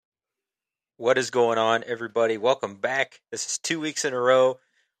What is going on, everybody? Welcome back. This is 2 weeks in a row.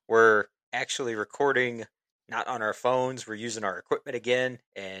 We're actually recording not on our phones. We're using our equipment again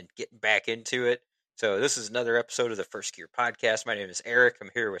and getting back into it. So, this is another episode of the First Gear Podcast. My name is Eric. I'm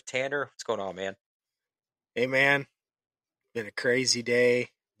here with Tanner. What's going on, man? Hey, man. Been a crazy day,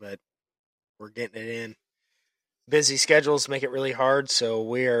 but we're getting it in. Busy schedules make it really hard, so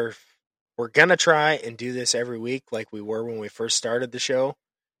we're gonna try and do this every week like we were when we first started the show.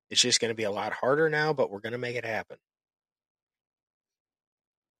 It's just gonna be a lot harder now, but we're gonna make it happen.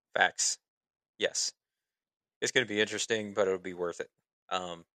 Facts. Yes. It's going to be interesting, but it'll be worth it.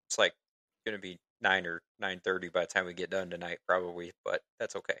 It's like going to be 9 or 9:30 by the time we get done tonight, probably, but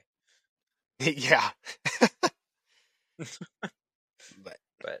that's okay. Yeah. But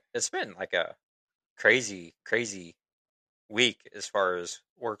But it's been like a crazy, crazy week as far as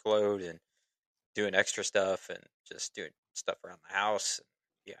workload and doing extra stuff and just doing stuff around the house.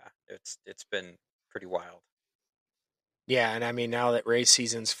 Yeah, it's been pretty wild. yeah, and I mean now that race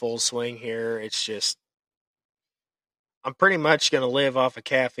season's full swing here, it's just I'm pretty much gonna live off of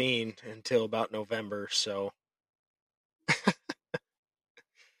caffeine until about November, so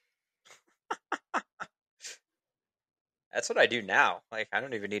That's what I do now. Like I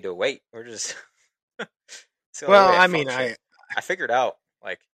don't even need to wait. We're just it's the only well, way I I mean function. I figured out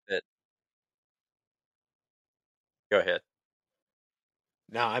like that. Go ahead.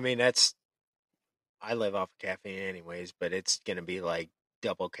 no, I mean I live off of caffeine anyways, but it's gonna be like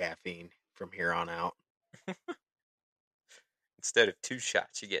double caffeine from here on out. Instead of 2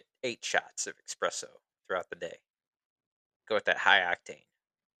 shots, you get 8 shots of espresso throughout the day. Go with that high octane.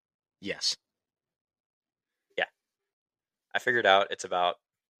 Yes. Yeah, I figured out it's about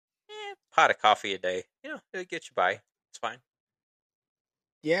pot of coffee a day. It'll get you by. It's fine.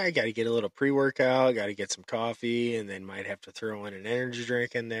 Yeah, I got to get a little pre-workout, got to get some coffee, and then might have to throw in an energy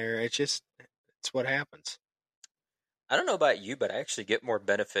drink in there. It's what happens. I don't know about you, but I actually get more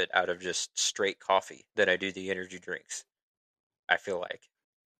benefit out of just straight coffee than I do the energy drinks. I feel like.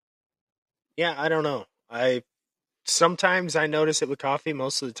 Yeah, I don't know. I sometimes I notice it with coffee.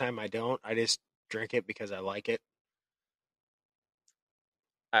 Most of the time I don't. I just drink it because I like it.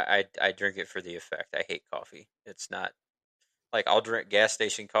 I drink it for the effect. I hate coffee. It's not like I'll drink gas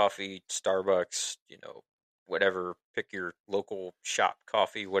station coffee, Starbucks, whatever. Pick your local shop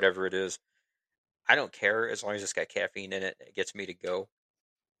coffee, whatever it is. I don't care as long as it's got caffeine in it. It gets me to go.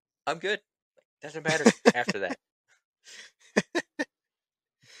 I'm good. Doesn't matter after that.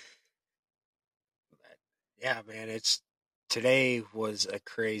 But yeah, man, it's today was a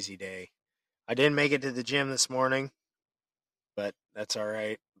crazy day. I didn't make it to the gym this morning, but that's all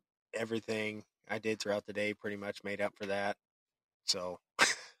right. Everything I did throughout the day pretty much made up for that. So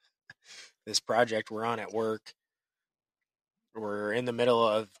this project we're on at work, we're in the middle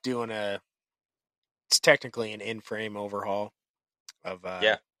of doing it's technically an in-frame overhaul of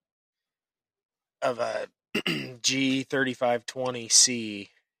Yeah. a G3520C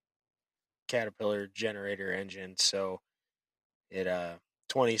Caterpillar generator engine. So it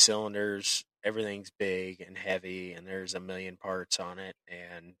 20 cylinders, everything's big and heavy, and there's a million parts on it,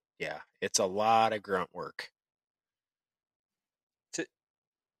 and yeah, it's a lot of grunt work.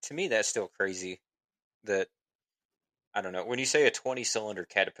 To me, that's still crazy. That I don't know. When you say a 20-cylinder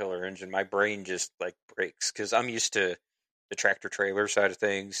Caterpillar engine, my brain just like breaks because I'm used to the tractor trailer side of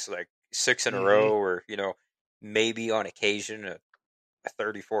things, like six in a Mm-hmm. row, or maybe on occasion a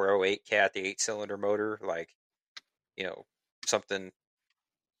 3408 cat, the 8-cylinder motor, like you know something.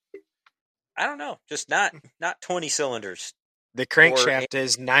 I don't know, just not 20 cylinders The or crankshaft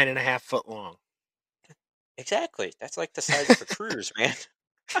is 9.5 foot long. exactly. That's like the size of a cruise, man.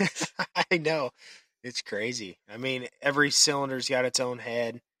 I know. It's crazy. I mean, every cylinder's got its own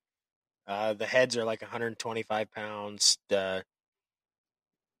head. The heads are like 125 pounds. A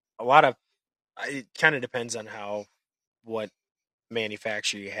lot of it kind of depends on what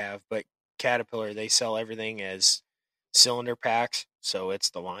manufacturer you have, but Caterpillar, they sell everything as cylinder packs, so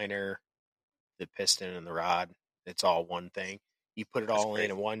it's the liner, the piston, and the rod. It's all one thing. You put it That's all in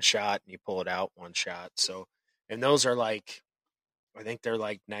great. one shot, and you pull it out one shot. So, and those are like, I think they're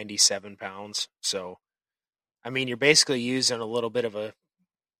like 97 pounds. So, I mean, you're basically using a little bit of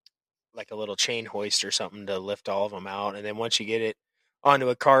like a little chain hoist or something to lift all of them out. And then once you get it onto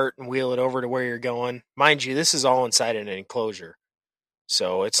a cart and wheel it over to where you're going, mind you, this is all inside an enclosure.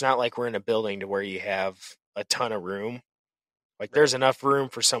 So it's not like we're in a building to where you have a ton of room. Like Right. there's enough room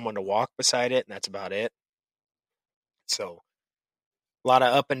for someone to walk beside it, and that's about it. So a lot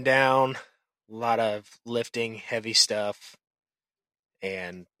of up and down, a lot of lifting heavy stuff,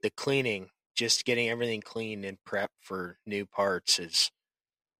 and the cleaning, just getting everything cleaned and prepped for new parts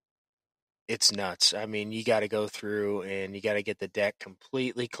it's nuts. I mean, you got to go through and you got to get the deck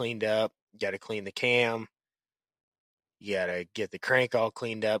completely cleaned up. You got to clean the cam. You got to get the crank all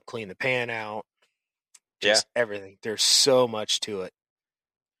cleaned up, clean the pan out, Yeah, just everything. There's so much to it.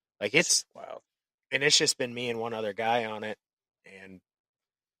 Like it's it's, wild. and it's just been me and one other guy on it. And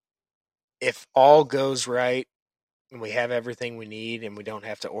if all goes right and we have everything we need and we don't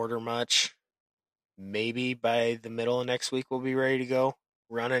have to order much, maybe by the middle of next week we'll be ready to go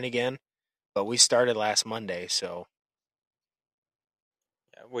running again. But we started last Monday, so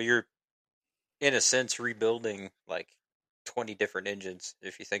Yeah, well, you're in a sense rebuilding like 20 different engines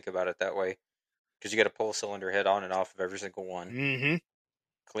if you think about it that way, because you got to pull a cylinder head on and off of every single one, mm-hmm.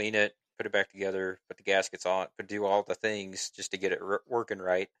 clean it, put it back together, put the gaskets on, but do all the things just to get it working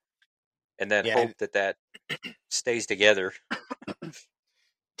right, and then Yeah, hope that that stays together.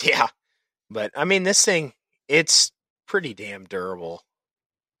 yeah. But I mean, this thing, it's pretty damn durable,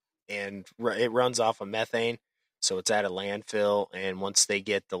 and it runs off of methane, so it's at a landfill. And once they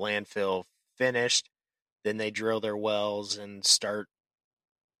get the landfill finished, then they drill their wells and start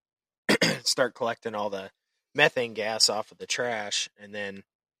collecting all the methane gas off of the trash, and then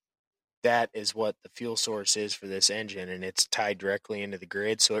that is what the fuel source is for this engine, and it's tied directly into the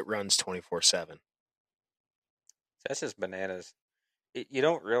grid, so it runs 24/7. That's just bananas. You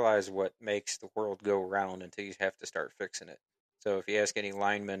don't realize what makes the world go round until you have to start fixing it. So if you ask any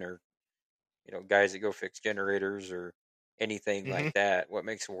linemen or guys that go fix generators or anything Mm-hmm. like that, what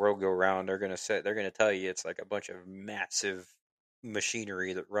makes the world go round, they're gonna tell you it's like a bunch of massive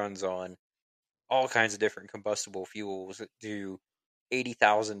machinery that runs on all kinds of different combustible fuels that do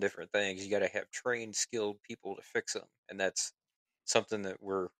 80,000 different things. You got to have trained, skilled people to fix them, and that's something that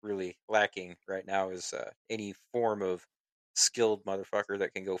we're really lacking right now is any form of skilled motherfucker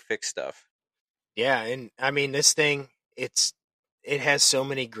that can go fix stuff. Yeah, and I mean this thing, it has so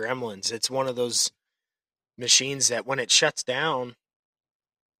many gremlins. It's one of those machines that when it shuts down,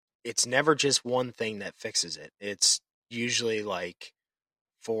 it's never just one thing that fixes it. It's usually like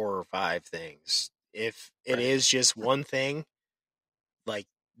four or five things. If it Right. is just one thing, like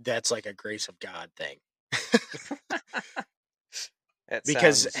that's like a grace of God thing. That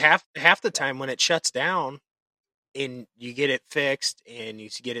Because sounds half the yeah. time when it shuts down and you get it fixed and you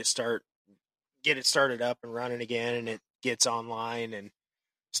get it started up and running again and it gets online and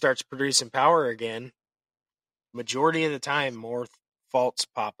starts producing power again, majority of the time more faults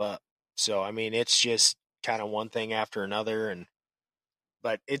pop up. So I mean it's just kind of one thing after another, and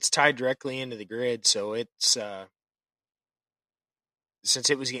but it's tied directly into the grid, so it's since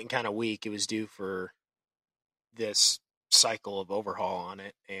it was getting kind of weak, it was due for this cycle of overhaul on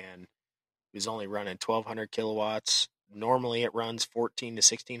it, and it was only running 1200 kilowatts. Normally it runs 14 to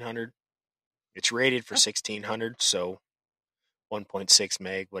 1600. It's rated for Huh, 1600, so 1.6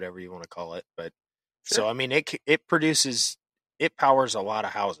 meg, whatever you want to call it. But so sure. I mean, it powers a lot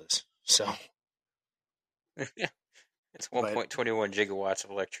of houses. So, Yeah. It's but 1.21 gigawatts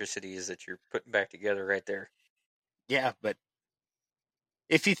of electricity is that you're putting back together right there. yeah, but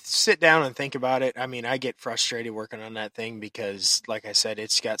if you sit down and think about it, I mean, I get frustrated working on that thing because, like I said,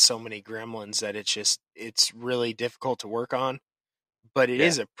 it's got so many gremlins that it's really difficult to work on. But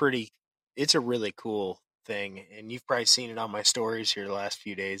Yeah. it's a really cool thing, and you've probably seen it on my stories here the last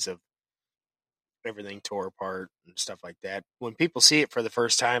few days of everything tore apart and stuff like that. When people see it for the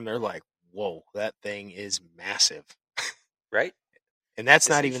first time, they're like, "Whoa, that thing is massive!" Right. And that's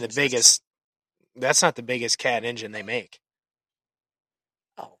This not even the engine's this. biggest. That's not the biggest cat engine they make.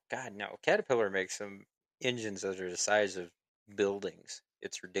 Oh God, no! Caterpillar makes some engines that are the size of buildings.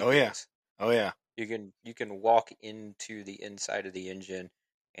 It's Oh yeah, ridiculous. oh yeah. You can walk into the inside of the engine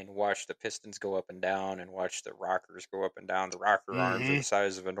and watch the pistons go up and down and watch the rockers go up and down. The rocker arms are Mm-hmm. the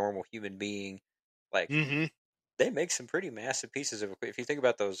size of a normal human being. Like Mm-hmm. they make some pretty massive pieces of equipment. If you think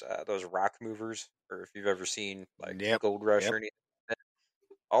about those rock movers, or if you've ever seen like Yep. Gold Rush or Yep. anything, like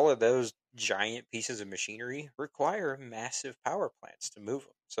that, all of those giant pieces of machinery require massive power plants to move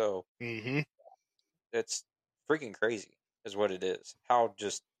them. So Mm-hmm. it's freaking crazy, is what it is. How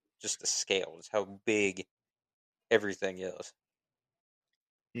just the scale is how big everything is.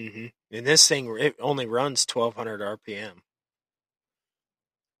 Mm-hmm. And this thing, it only runs 1200 RPM.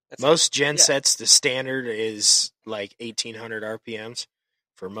 That's a Most gen yeah. sets, the standard is like 1800 RPMs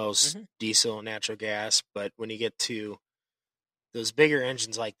for most Hmm. diesel and natural gas. But when you get to those bigger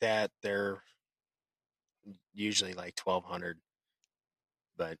engines like that, they're usually like 1200.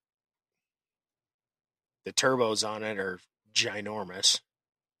 But the turbos on it are ginormous.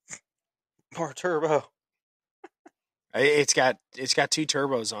 More turbo. It's got two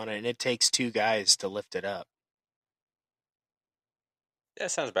turbos on it, and it takes two guys to lift it up.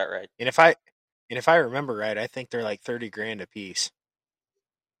 That sounds about right. And if I remember right, I think they're like 30 grand a piece.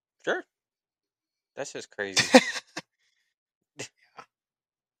 Sure. That's just crazy.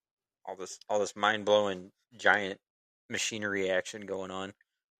 All this mind blowing giant machinery action going on.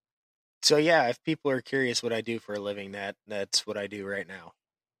 So yeah, if people are curious what I do for a living, that's what I do right now.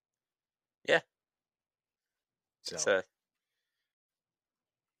 Yeah, it's So a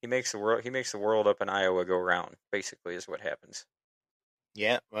he makes the world up in Iowa go round. Basically, is what happens.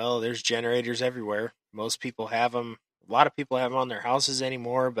 yeah, well, there's generators everywhere. Most people have them. A lot of people have them on their houses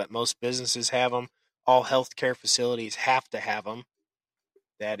anymore, but most businesses have them. All healthcare facilities have to have them.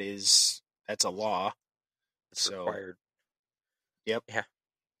 That's a law. It's So required. yep, Yeah,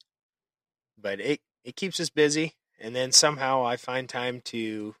 but it keeps us busy, and then somehow I find time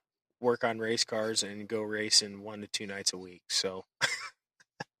to work on race cars and go racing 1 to 2 nights a week. So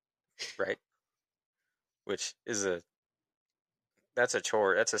right. Which is a that's a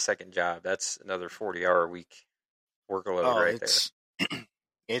chore. That's a second job. That's another 40-hour week workload oh, right there.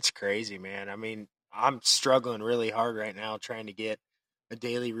 it's crazy, man. I mean, I'm struggling really hard right now trying to get a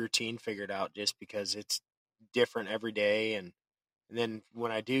daily routine figured out just because it's different every day and then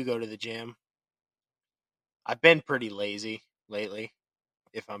when I do go to the gym, I've been pretty lazy lately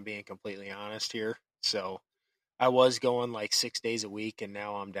if I'm being completely honest here. So, I was going like 6 days a week and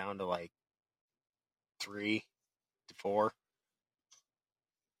now I'm down to like 3 to 4.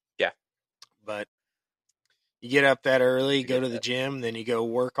 Yeah, But you get up that early, I go get to the that. gym, then you go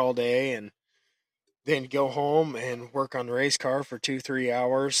work all day and then go home and work on the race car for 2 3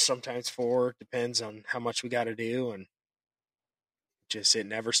 hours, sometimes 4, depends on how much we got to do, and just it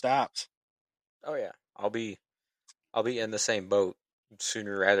never stops. Oh yeah, I'll be in the same boat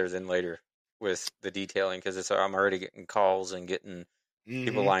sooner rather than later with the detailing because it's I'm already getting calls and getting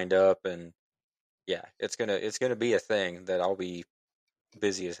people Hmm. lined up and yeah, it's gonna be a thing that I'll be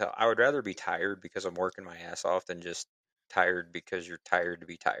busy as hell. I would rather be tired because I'm working my ass off than just tired because you're tired to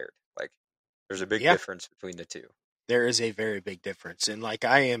be tired. Like there's a big Yeah, difference between the two. there is a very big difference, and like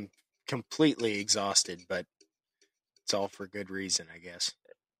I am completely exhausted, but it's all for good reason, I guess.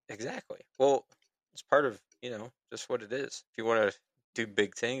 Exactly. Well, it's part of, just what it is. If you want to do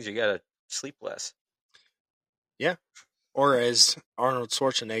big things, you got to sleep less. Yeah, or as Arnold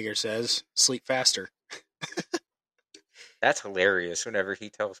Schwarzenegger says, sleep faster. That's hilarious whenever he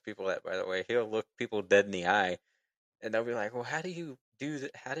tells people that, by the way. He'll look people dead in the eye and they'll be like, well, how do you do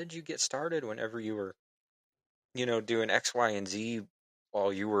that? How did you get started whenever you were, doing X, Y, and Z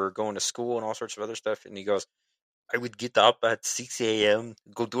while you were going to school and all sorts of other stuff? And he goes, I would get up at 6 a.m.,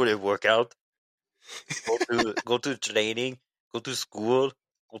 go do a workout, go to training, go to school,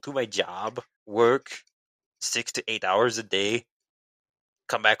 go to my job, work 6 to 8 hours a day,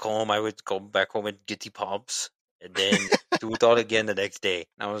 come back home. I would go back home and get the pumps and then do it all again the next day.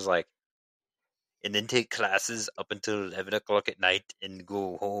 And I was like, and then take classes up until 11 o'clock at night and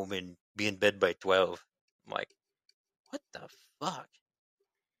go home and be in bed by 12. I'm like, what the fuck?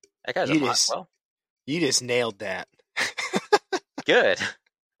 That guy's a You hot. just Well, you just nailed that. good.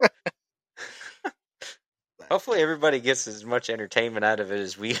 But, Hopefully, everybody gets as much entertainment out of it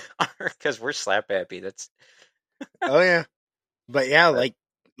as we are because we're slap happy. That's, oh yeah, but yeah, but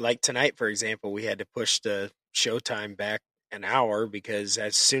like tonight, for example, we had to push the showtime back an hour because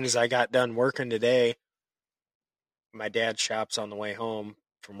as soon as I got done working today, my dad's shop's on the way home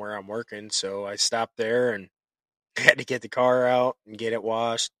from where I'm working, so I stopped there and had to get the car out and get it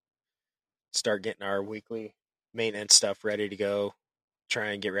washed, start getting our weekly maintenance stuff ready to go, try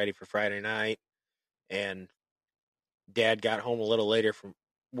and get ready for Friday night. And dad got home a little later from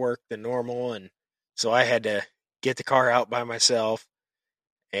work than normal, and so I had to get the car out by myself.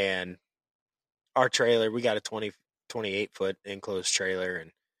 And our trailer, we got a 28 foot enclosed trailer,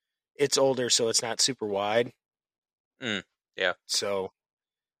 and it's older, so it's not super wide. mm, yeah, So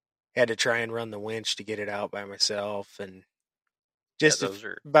had to try and run the winch to get it out by myself, and yeah. just Those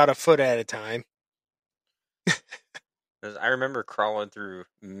are. about a foot at a time. I remember crawling through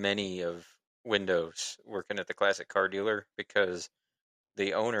many of windows working at the classic car dealer because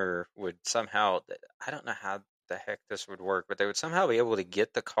the owner would somehow, I don't know how the heck this would work, but they would somehow be able to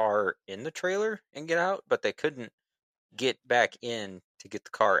get the car in the trailer and get out, but they couldn't get back in to get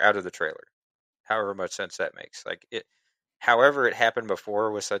the car out of the trailer. However much sense that makes. Like it however it happened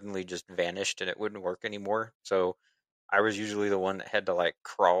before was suddenly just vanished and it wouldn't work anymore. So I was usually the one that had to like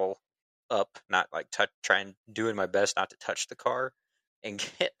crawl up, not like touch, trying doing my best not to touch the car, and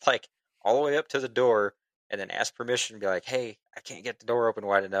get like all the way up to the door, and then ask permission. And be like, "Hey, I can't get the door open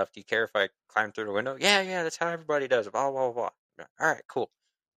wide enough. Do you care if I climb through the window?" Yeah, yeah, that's how everybody does it. Blah blah blah. All right, cool.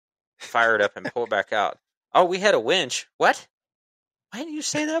 Fire it up and pull it back out. Oh, we had a winch. What? Why didn't you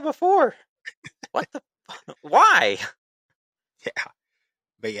say that before? What the? Why? Yeah.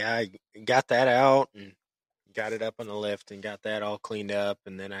 But yeah, I got that out and got it up on the lift and got that all cleaned up.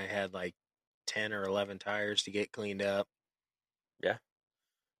 And then I had like 10 or 11 tires to get cleaned up. Yeah,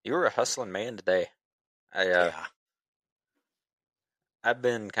 you were a hustling man today. I Yeah. I've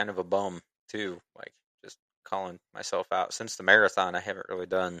been kind of a bum too, like just calling myself out since the marathon. I haven't really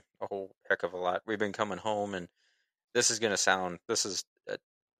done a whole heck of a lot. We've been coming home, and this is a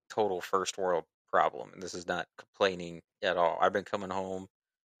total first world problem, and this is not complaining at all. I've been coming home,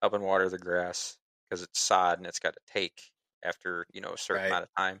 helping water the grass because it's sod and it's got to take after a certain Right. amount of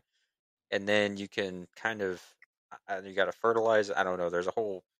time, and then you can kind of you got to fertilize. I don't know. There's a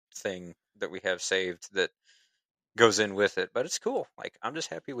whole thing that we have saved that goes in with it, but it's cool. Like I'm just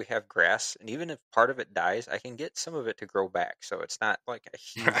happy we have grass, and even if part of it dies, I can get some of it to grow back. So it's not like a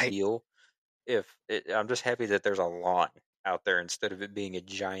huge Right. deal. If it, I'm just happy that there's a lawn out there instead of it being a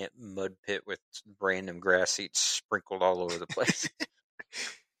giant mud pit with random grass seeds sprinkled all over the place.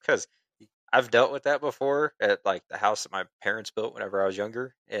 Because I've dealt with that before at like the house that my parents built whenever I was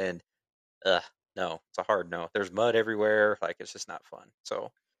younger, and uh, no, it's a hard no. There's mud everywhere. Like it's just not fun.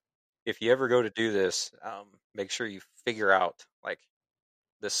 So if you ever go to do this, make sure you figure out like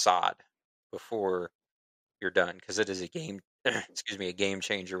the sod before you're done because it is a game excuse me, a game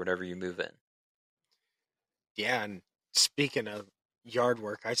changer whenever you move in. Yeah. And speaking of yard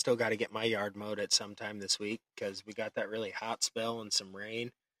work, I still got to get my yard mowed at some time this week because we got that really hot spell and some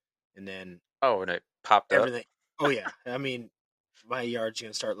rain. And then Oh, and it popped up. everything. Oh, yeah. I mean, my yard's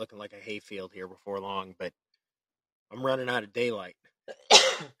going to start looking like a hayfield here before long, but I'm running out of daylight.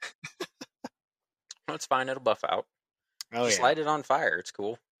 It's fine, it'll buff out. Oh, Just yeah. light it on fire. It's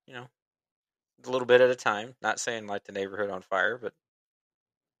cool. You know, a little bit at a time. Not saying light the neighborhood on fire, but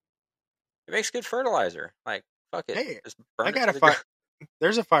it makes good fertilizer. Like, fuck it. Hey, Just I burn it got to a the fire. ground.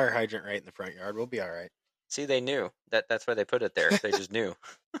 There's a fire hydrant right in the front yard. We'll be all right. See, they knew. That's why they put it there. They just knew.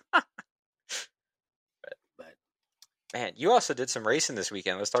 But But man, you also did some racing this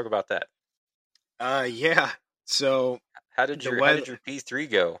weekend. Let's talk about that. yeah. So the How weather, did your P3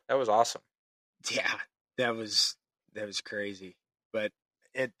 go? That was awesome. yeah, that was crazy. But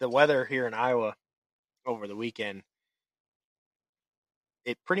the weather here in Iowa over the weekend,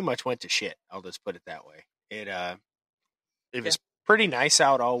 it pretty much went to shit. I'll just put it that way. It Yeah. was pretty nice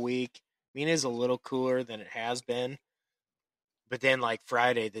out all week. I mean, it's a little cooler than it has been, but then like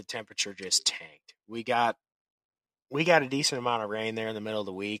Friday, the temperature just tanked. We got a decent amount of rain there in the middle of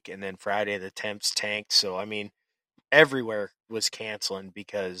the week, and then Friday the temps tanked. So I mean, everywhere was canceling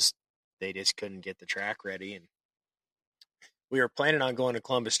because they just couldn't get the track ready. And we were planning on going to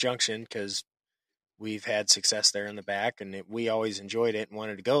Columbus Junction because we've had success there in the back, and we always enjoyed it and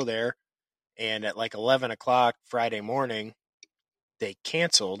wanted to go there. And at like 11 o'clock Friday morning, they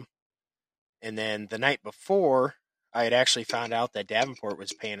canceled. And then the night before, I had actually found out that Davenport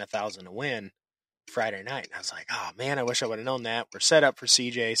was paying $1,000 to win Friday night. And I was like, oh man, I wish I would have known that. We're set up for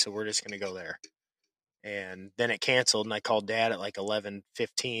CJ, so we're just going to go there. And then it canceled, and I called Dad at like 11:15,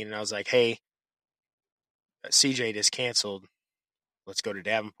 and I was like, hey, CJ just canceled. Let's go to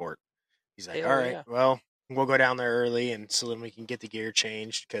Davenport. He's like, all Hell right, yeah. well, we'll go down there early, and so then we can get the gear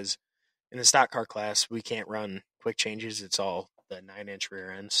changed because in the stock car class we can't run quick changes. It's all the 9-inch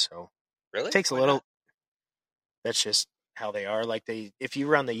rear ends, so it Really? takes a Why not? little. That's just how they are. Like if you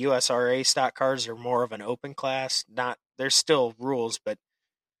run the USRA stock cars, they're more of an open class. Not there's still rules, but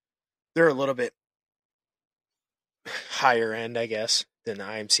they're a little bit higher end, I guess, than the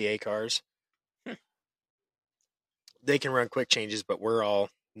IMCA cars. Hmm. They can run quick changes, but we're all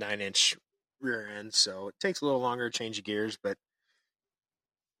 9-inch rear ends, so it takes a little longer to change the gears, but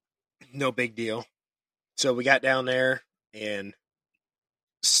no big deal. So we got down there and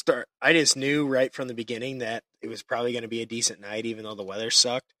I just knew right from the beginning that it was probably going to be a decent night, even though the weather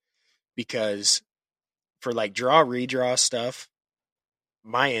sucked, because for like draw redraw stuff,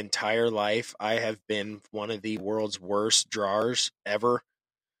 my entire life I have been one of the world's worst drawers ever.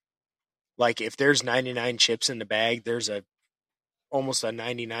 Like if there's 99 chips in the bag, there's a almost a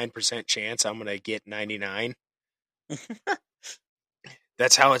 99% chance I'm going to get 99.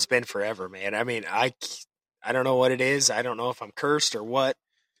 That's how it's been forever, man. I mean, I don't know what it is. I don't know if I'm cursed or what,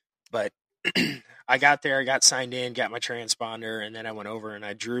 but I got there, I got signed in, got my transponder, and then I went over and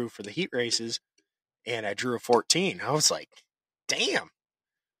I drew for the heat races, and I drew a 14. I was like, damn,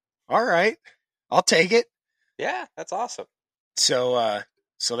 all right, I'll take it. Yeah, that's awesome.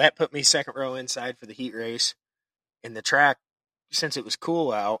 So that put me second row inside for the heat race. And the track, since it was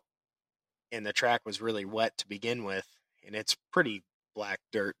cool out and the track was really wet to begin with, and it's pretty black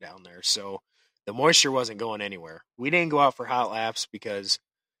dirt down there. So the moisture wasn't going anywhere. We didn't go out for hot laps because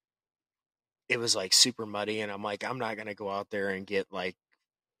it was like super muddy, and I'm like, I'm not gonna go out there and get like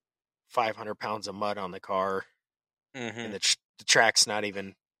 500 pounds of mud on the car, and Mm-hmm. the track's not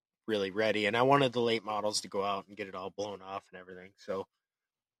even really ready. And I wanted the late models to go out and get it all blown off and everything. So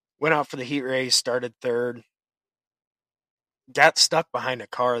went out for the heat race, started third, got stuck behind a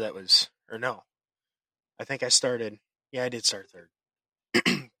car that was, or no, I think I started. Yeah, I did start third,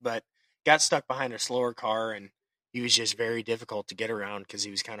 but got stuck behind a slower car, and he was just very difficult to get around because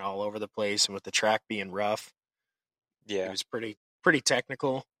he was kind of all over the place, and with the track being rough, he Yeah. was pretty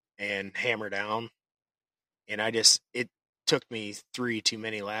technical and hammer down. And it took me three too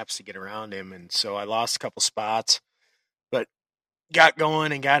many laps to get around him, and so I lost a couple spots, but got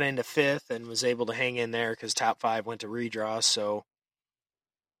going and got into fifth and was able to hang in there because top five went to redraw. So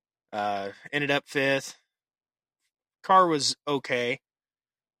ended up fifth. Car was okay,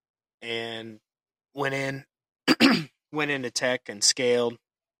 and went in went into tech and scaled,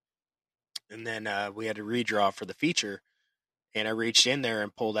 and then we had to redraw for the feature, and I reached in there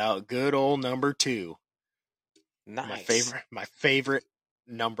and pulled out good old number two, Nice. my favorite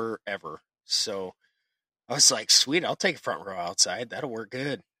number ever. So I was like, sweet, I'll take a front row outside. That'll work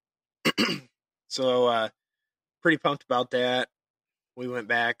good. So pretty pumped about that. We went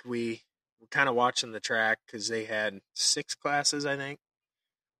back. We were kind of watching the track because they had six classes, I think.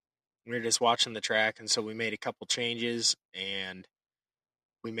 We were just watching the track, and so we made a couple changes, and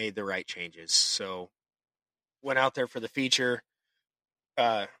we made the right changes. So went out there for the feature.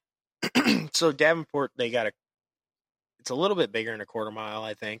 Uh, so Davenport, they got it's a little bit bigger than a quarter mile,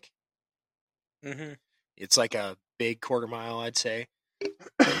 I think. Mm-hmm. It's like a big quarter mile, I'd say.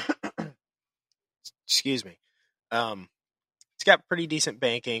 Excuse me. Um, it's got pretty decent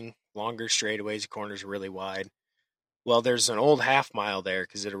banking, longer straightaways, the corners are really wide. Well, there's an old half mile there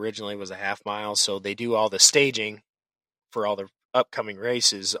because it originally was a half mile, so they do all the staging for all the upcoming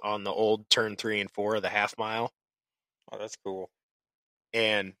races on the old turn 3 and 4 of the half mile. Oh, that's cool.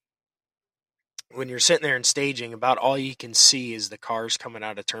 And when you're sitting there and staging, about all you can see is the cars coming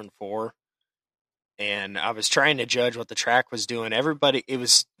out of turn 4. And I was trying to judge what the track was doing. Everybody, it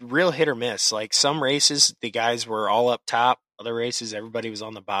was real hit or miss. Like some races, the guys were all up top. Other races, everybody was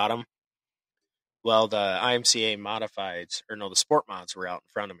on the bottom. Well, the IMCA modifieds, or no, the sport mods were out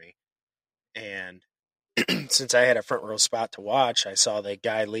in front of me. And since I had a front row spot to watch, I saw the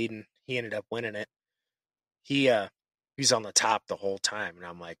guy leading. He ended up winning it. He's on the top the whole time, and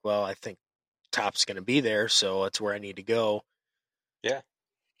I'm like, well, I think top's going to be there, so that's where I need to go. Yeah.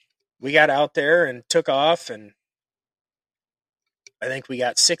 We got out there and took off, and I think we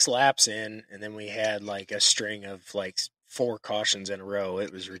got 6 laps in, and then we had like a string of like 4 cautions in a row.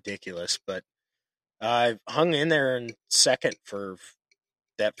 It was ridiculous, but I hung in there in second for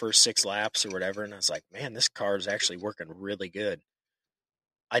that first 6 laps or whatever, and I was like, man, this car is actually working really good.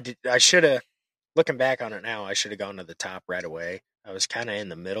 I should have, looking back on it now, I should have gone to the top right away. I was kind of in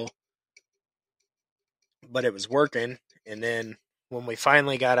the middle, but it was working. And then when we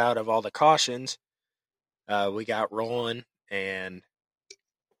finally got out of all the cautions, we got rolling, and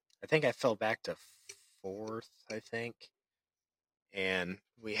I think I fell back to fourth, I think. And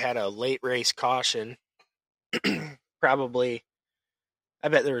we had a late race caution. Probably, I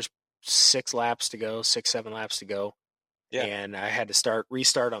bet there was 6 laps to go, 6, 7 laps to go, Yeah. and I had to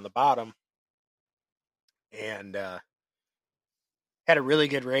restart on the bottom, and had a really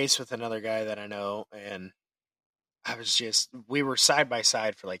good race with another guy that I know, and we were side by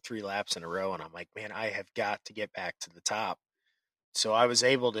side for like 3 laps in a row, and I'm like, man, I have got to get back to the top. So I was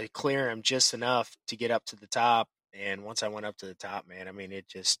able to clear him just enough to get up to the top. And once I went up to the top, man, I mean, it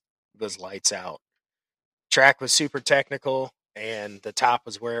just was lights out. Track was super technical, and the top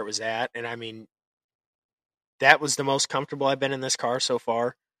was where it was at. And I mean, that was the most comfortable I've been in this car so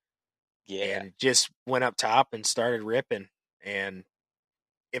far. Yeah. And just went up top and started ripping. And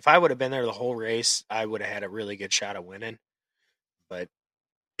if I would have been there the whole race, I would have had a really good shot of winning. But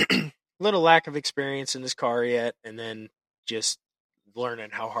little lack of experience in this car yet, and then just learning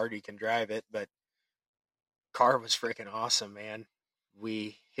how hard you can drive it. But car was freaking awesome, man.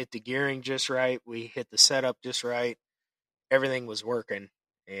 We hit the gearing just right. We hit the setup just right. Everything was working,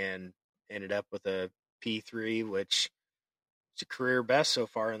 and ended up with a P3, which is a career best so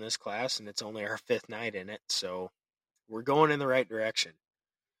far in this class, and it's only our 5th night in it. So we're going in the right direction.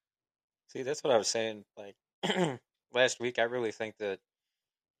 See, that's what I was saying. Like last week, I really think that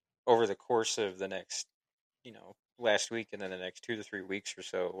over the course of the next, last week and then the next 2 to 3 weeks or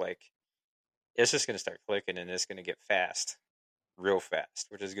so, like it's just going to start clicking and it's going to get fast, real fast,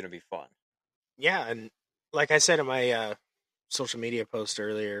 which is going to be fun. Yeah, and like I said in my social media post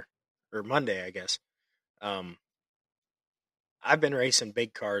earlier, or Monday, I guess. Um, I've been racing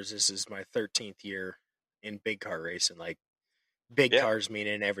big cars. This is my 13th year in big car racing. Like big Yeah. cars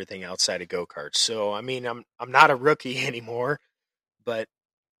meaning everything outside of go karts. So I mean, I'm not a rookie anymore, but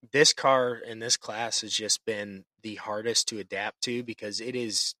this car in this class has just been the hardest to adapt to because it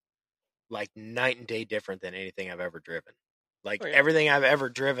is like night and day different than anything I've ever driven. Oh Like yeah. everything I've ever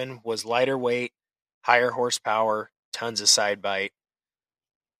driven was lighter weight, higher horsepower, tons of side bite.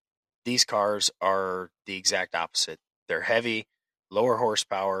 These cars are the exact opposite. They're heavy, lower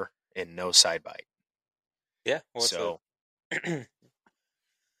horsepower, and no side bite. Yeah. Well, it's a So, it's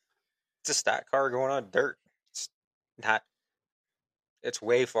a stock car going on dirt. It's not. It's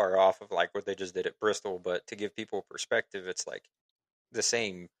way far off of like what they just did at Bristol, but to give people perspective, it's like the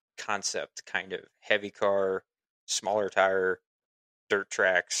same concept, kind of heavy car, smaller tire, dirt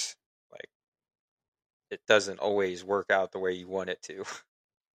tracks. Like it doesn't always work out the way you want it to.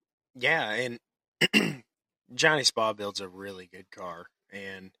 yeah, and Johnny Spa builds a really good car,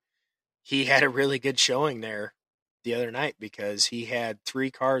 and he had a really good showing there the other night because he had 3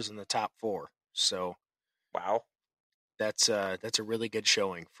 cars in the top 4. So Wow. that's a really good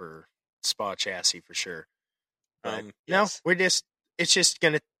showing for Spa chassis for sure. But no, Yes. it's just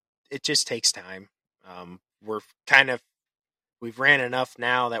gonna it just takes time. We're kind of we've ran enough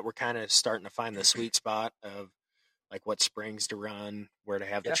now that we're kind of starting to find the sweet spot of like what springs to run, where to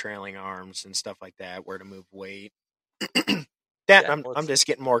have the Yeah. trailing arms and stuff like that, where to move weight. that Yeah. I'm just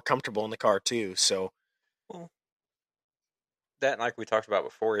getting more comfortable in the car too. So Well, that, like we talked about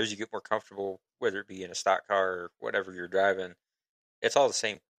before, as you get more comfortable, whether it be in a stock car or whatever you're driving, it's all the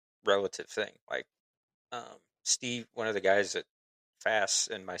same relative thing. Like Steve, one of the guys at Fast,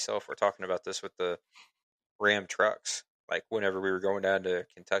 and myself were talking about this with the Ram trucks. Like whenever we were going down to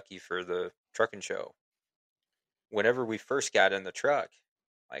Kentucky for the trucking show, whenever we first got in the truck,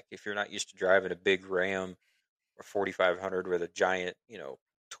 like if you're not used to driving a big Ram or 4500 with a giant,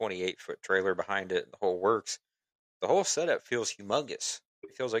 28-foot trailer behind it and the whole works, the whole setup feels humongous.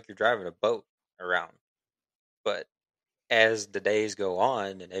 It feels like you're driving a boat around. But as the days go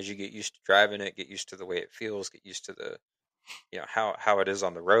on and as you get used to driving it, get used to the way it feels, get used to the how it is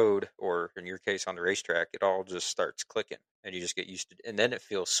on the road, or in your case on the racetrack, it all just starts clicking and you just get used to it, and then it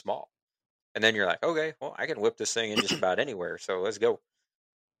feels small. And then you're like, okay, well, I can whip this thing in just about anywhere, so let's go.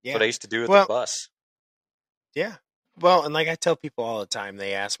 That's what yeah, I used to do with the well, bus. yeah, well, and like I tell people all the time,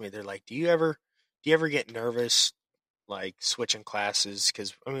 they ask me, they're like, do you ever get nervous like switching classes?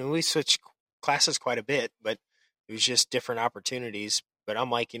 Because I mean, we switched classes quite a bit, but it was just different opportunities. But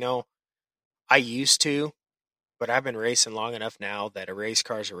I'm like, I used to, but I've been racing long enough now that a race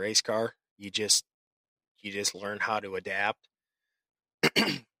car is a race car. You just learn how to adapt.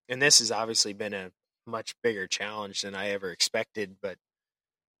 And this has obviously been a much bigger challenge than I ever expected, but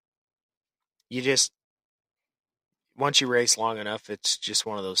you just once you race long enough, it's just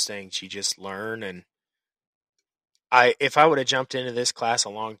one of those things you just learn. And I if I would have jumped into this class a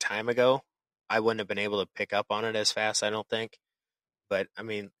long time ago, I wouldn't have been able to pick up on it as fast, I don't think. But I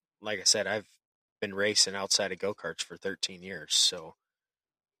mean, like I said, I've been racing outside of go-karts for 13 years, so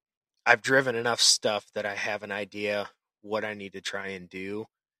I've driven enough stuff that I have an idea what I need to try and do,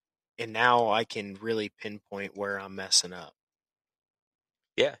 and now I can really pinpoint where I'm messing up.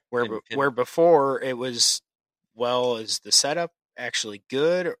 Yeah, Where before it was, well, is the setup actually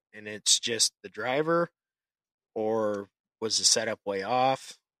good and it's just the driver, or was the setup way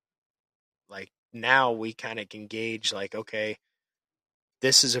off? Like now we kind of can gauge like, okay,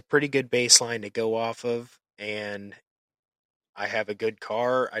 this is a pretty good baseline to go off of, and I have a good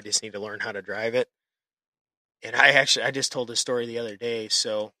car. I just need to learn how to drive it. And I just told this story the other day.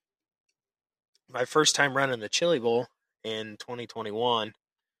 So my first time running the Chili Bowl in 2021,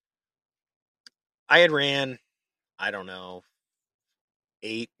 I had ran, I don't know,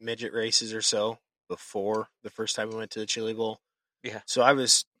 8 midget races or so before the first time we went to the Chili Bowl. yeah, So I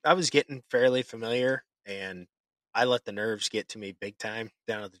was getting fairly familiar, and I let the nerves get to me big time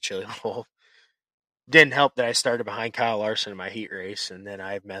down at the Chili Bowl. Didn't help that I started behind Kyle Larson in my heat race, and then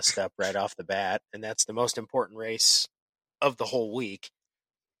I messed up right off the bat. And that's the most important race of the whole week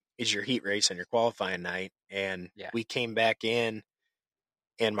is your heat race and your qualifying night. And yeah. we came back in,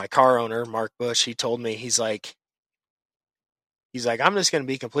 and my car owner, Mark Bush, he told me, he's like, I'm just going to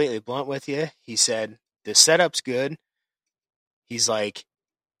be completely blunt with you. He said, the setup's good. He's like,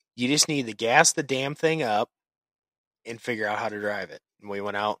 you just need to gas the damn thing up and figure out how to drive it. And we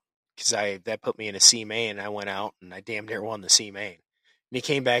went out because that put me in a C main. I went out and I damn near won the C main. And he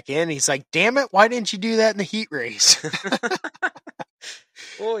came back in. And he's like, "Damn it! Why didn't you do that in the heat race?"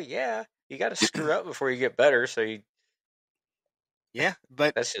 Well, yeah, you got to screw up before you get better. So Yeah,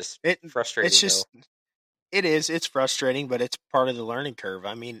 but That's just it it's frustrating, though. just it's frustrating, but it's part of the learning curve.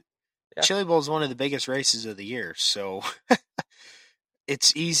 I mean, Yeah, Chili Bowl is one of the biggest races of the year, so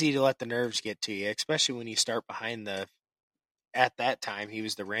it's easy to let the nerves get to you, especially when you start behind the. At that time, he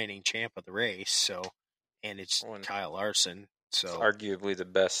was the reigning champ of the race, so and it's one Kyle Larson, it's so arguably the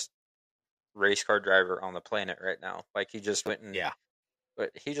best race car driver on the planet right now. Like yeah,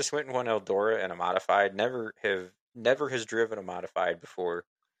 he just went and won Eldora in a modified. Never has driven a modified before,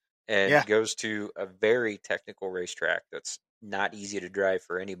 yeah, and goes to a very technical racetrack that's not easy to drive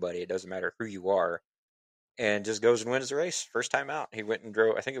for anybody. It doesn't matter who you are, and just goes and wins the race first time out. He went and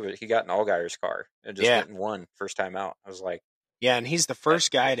drove. I think he got an Allgaier's car and just yeah, went and won first time out. I was like, yeah, and he's the that's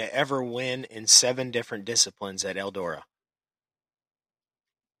first guy cool. to ever win in 7 different disciplines at Eldora.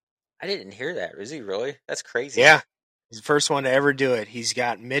 I didn't hear that. Is he really? That's crazy. Yeah, he's the first one to ever do it. He's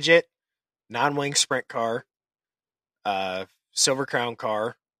got midget, non-wing sprint car, uh, silver crown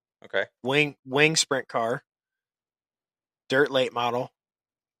car, Okay. wing sprint car, dirt late model,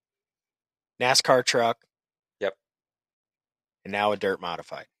 NASCAR truck, Yep. and now a dirt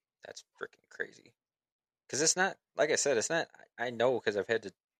modified. That's freaking crazy. Because it's not, like I said, it's not. I know because I've had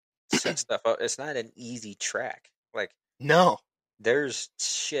to set stuff up. It's not an easy track. Like No, there's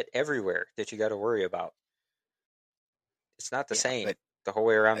shit everywhere that you got to worry about. It's not the yeah, same but the whole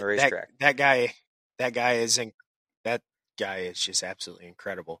way around the that racetrack. that guy that guy is that guy is just absolutely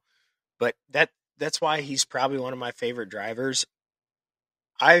incredible. But that's why he's probably one of my favorite drivers.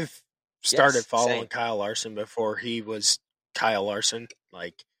 I've started Yes, following same. Kyle Larson before he was Kyle Larson.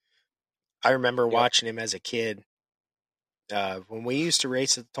 Like I remember Yep. watching him as a kid when we used to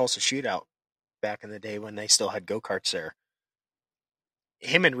race at the Tulsa Shootout back in the day when they still had go karts there.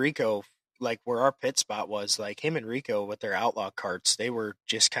 Him and Rico, like where our pit spot was, like him and Rico with their outlaw carts, they were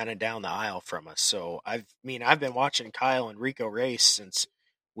just kind of down the aisle from us. So I've been watching Kyle and Rico race since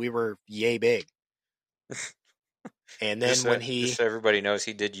we were yay big. And then when Just he, so everybody knows,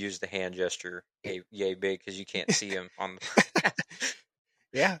 he did use the hand gesture, yay big, because you can't see him on the.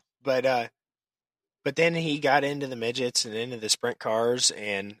 yeah, but then he got into the midgets and into the sprint cars,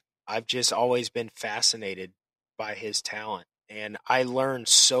 and I've just always been fascinated by his talent. And I learned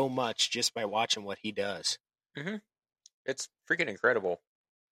so much just by watching what he does. hmm It's freaking incredible.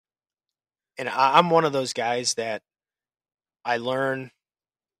 And I'm one of those guys that I learn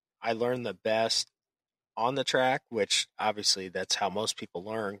I learn the best on the track, which obviously that's how most people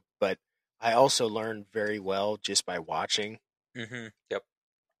learn, but I also learn very well just by watching Yep.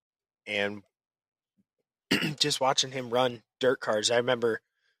 and just watching him run dirt cars. I remember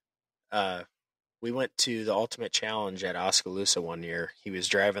uh, we went to the Ultimate Challenge at Oskaloosa one year. He was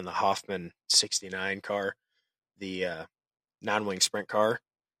driving the Hoffman 69 car, the non-wing sprint car.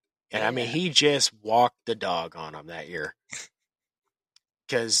 And I mean, Yeah. he just walked the dog on him that year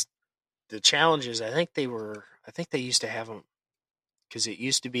because the challenges, I think they used to have them because it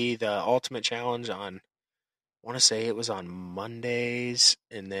used to be the Ultimate Challenge on, I want to say it was on Mondays,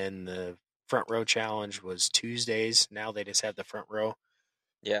 and then the Front Row Challenge was Tuesdays. Now they just have the Front Row.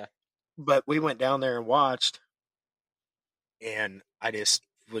 Yeah. But we went down there and watched, and I just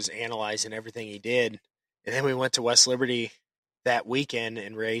was analyzing everything he did. And then we went to West Liberty that weekend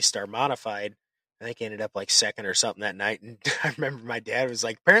and raced our modified. I think he ended up like second or something that night. And I remember my dad was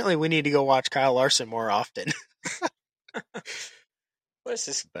like, apparently we need to go watch Kyle Larson more often. But it's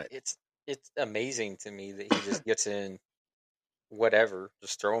just But it's amazing to me that he just gets in whatever,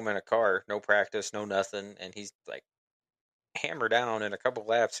 just throw him in a car, no practice, no nothing, and he's like hammer down in a couple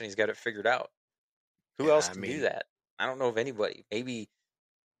laps and he's got it figured out. Who yeah, else I can do mean, that? I don't know of anybody. Maybe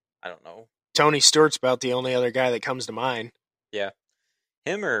I don't know. Tony Stewart's about the only other guy that comes to mind. Yeah,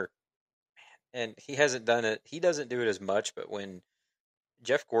 him or and he hasn't done it. He doesn't do it as much, but when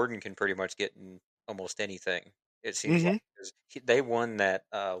Jeff Gordon can pretty much get in almost anything, it seems like Mm-hmm. 'cause they won that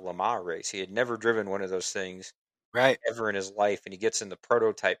Lamar race. He had never driven one of those things Right. ever in his life, and he gets in the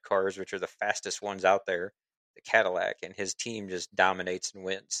prototype cars, which are the fastest ones out there, the Cadillac, and his team just dominates and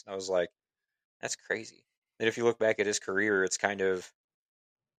wins. I was like, that's crazy. And if you look back at his career, it's kind of,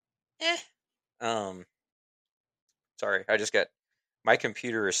 eh. Um, sorry, I just got my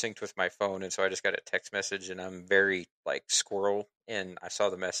computer is synced with my phone, and so I just got a text message, and I'm very like squirrel, and I saw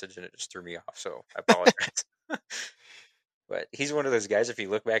the message, and it just threw me off. So I apologize. But he's one of those guys. If you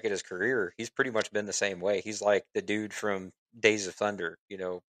look back at his career, he's pretty much been the same way. He's like the dude from Days of Thunder.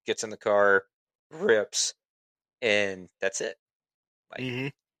 Gets in the car, rips, and that's it. Like, Mm-hmm.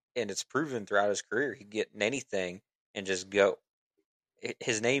 and it's proven throughout his career. He can get in anything and just go.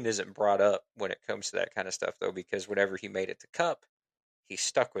 His name isn't brought up when it comes to that kind of stuff, though, because whenever he made it to Cup, he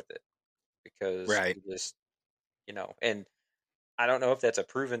stuck with it because Right. he just, and I don't know if that's a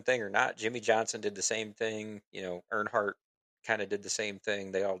proven thing or not. Jimmy Johnson did the same thing. Earnhardt kind of did the same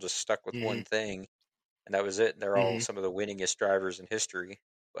thing. They all just stuck with Hmm. one thing, and that was it. They're all Hmm. some of the winningest drivers in history.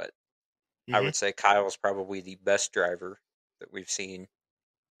 But I Hmm. would say Kyle's probably the best driver that we've seen.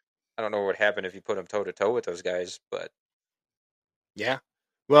 I don't know what would happen if you put him toe to toe with those guys, but Yeah.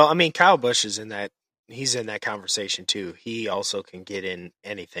 Well, I mean, Kyle Busch is in that. He's in that conversation too. He also can get in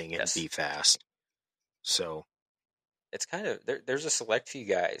anything and yes, be fast. So. it's kind of there's a select few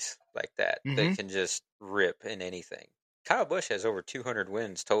guys like that Hmm. can just rip in anything. Kyle Busch has over 200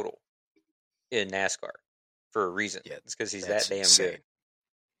 wins total in NASCAR for a reason. Yeah, It's because he's that that's damn good. insane.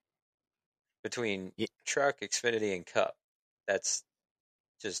 Between truck, Xfinity, and Cup, that's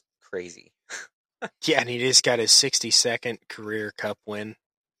just crazy. Yeah, and he just got his 62nd career Cup win.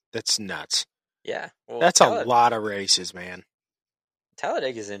 That's nuts. Yeah, well, That's a lot of races, man.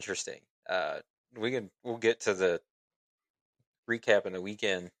 Talladega is interesting. We'll get to the recap in the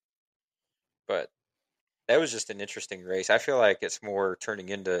weekend, but that was just an interesting race. I feel like it's more turning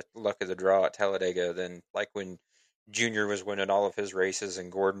into luck of the draw at Talladega than like when Junior was winning all of his races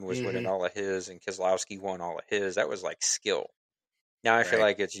and Gordon was winning Hmm. all of his and Keselowski won all of his. That was like skill. Now I feel Right.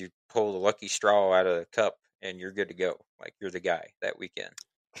 like it's you pull the lucky straw out of the cup and you're good to go. Like you're the guy that weekend.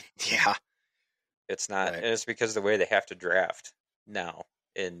 Yeah, It's not, but and it's because of the way they have to draft now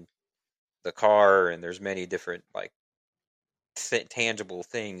in the car, and there's many different like tangible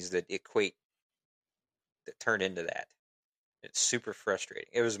things that equate that turn into that. It's super frustrating.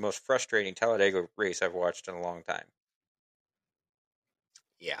 It was the most frustrating Talladega race I've watched in a long time.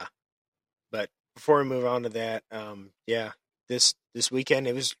 yeah. But before we move on to that, yeah, this weekend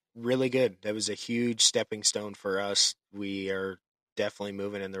it was really good. That was a huge stepping stone for us. We are definitely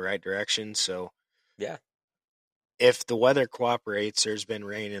moving in the right direction. So Yeah, if the weather cooperates, there's been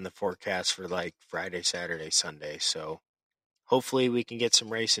rain in the forecast for like Friday, Saturday, Sunday. So hopefully we can get some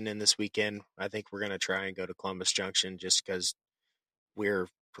racing in this weekend. I think we're going to try and go to Columbus Junction just because we're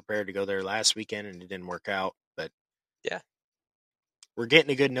prepared to go there last weekend and it didn't work out. But yeah, we're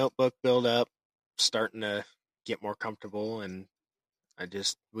getting a good notebook build up, starting to get more comfortable. And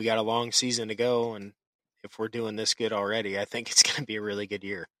we got a long season to go. And if we're doing this good already, I think it's going to be a really good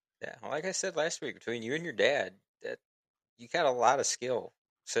year. yeah. Well, like I said last week, between you and your dad, that you got a lot of skill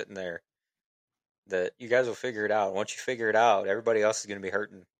sitting there. That you guys will figure it out. Once you figure it out, everybody else is going to be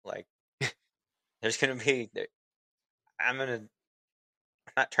hurting. Like there's going to be. I'm gonna.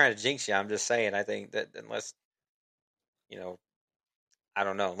 I'm not trying to jinx you. I'm just saying. I think that unless you know I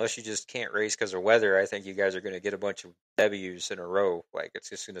don't know. Unless you just can't race because of weather, I think you guys are going to get a bunch of W's in a row. Like it's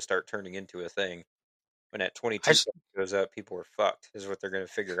just going to start turning into a thing. When that I, 22 goes up, people are fucked. Is what they're going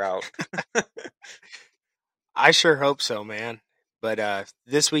to figure out. I sure hope so, man. But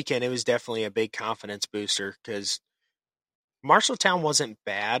this weekend, it was definitely a big confidence booster because Marshalltown wasn't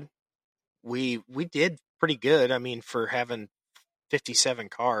bad. We did pretty good. I mean, for having 57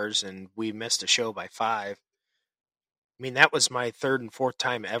 cars and we missed a show by 5. I mean, that was my third and fourth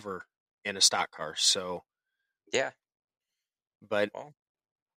time ever in a stock car. So, Yeah. but Well.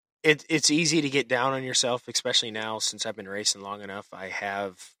 it's easy to get down on yourself, especially now since I've been racing long enough. I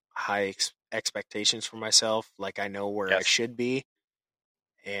have high expectations for myself. Like I know where I Yes. should be,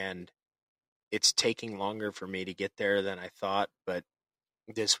 and it's taking longer for me to get there than I thought. But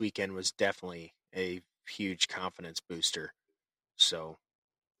this weekend was definitely a huge confidence booster. So,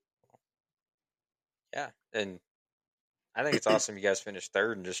 Yeah. And I think it's awesome you guys finished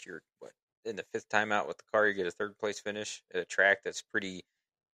third and just your what in the fifth time out with the car, you get a third place finish at a track that's pretty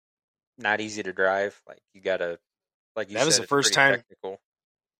not easy to drive. Like you gotta, like you that was said, the it's first pretty time. technical.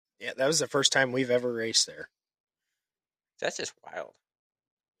 Yeah, that was the first time we've ever raced there. That's just wild.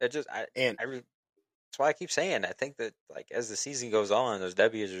 It just And that's why I keep saying I think that like as the season goes on, those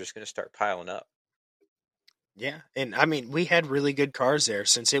W's are just going to start piling up. yeah, and I mean, we had really good cars there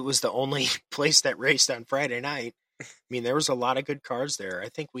since it was the only place that raced on Friday night. I mean, there was a lot of good cars there. I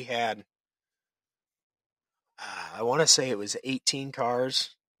think we had, I want to say it was 18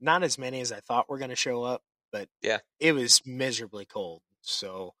 cars. Not as many as I thought were going to show up, but Yeah. it was miserably cold.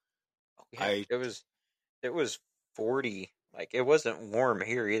 So Oh yeah. I, It was 40. Like it wasn't warm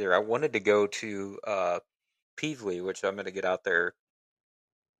here either. I wanted to go to Peevely, which I'm going to get out there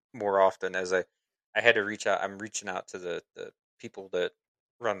more often as I had to reach out. I'm reaching out to the people that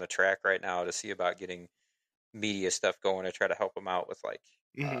run the track right now to see about getting media stuff going to try to help them out with like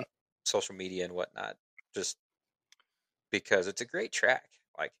mhm. social media and whatnot. Just because it's a great track.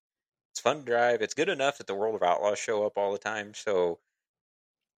 Like it's fun to drive. It's good enough that the World of Outlaws show up all the time. So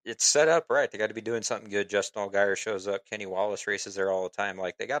it's set up right. They got to be doing something good. Justin Allgaier shows up. Kenny Wallace races there all the time.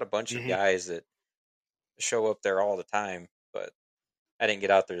 Like they got a bunch of Mhm. guys that show up there all the time. But I didn't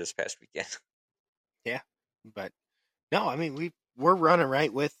get out there this past weekend. Yeah, but no, I mean we're running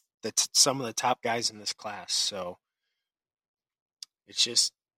right with some of the top guys in this class. So it's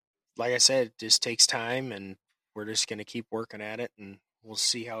just like I said, it just takes time, and we're just going to keep working at it, and we'll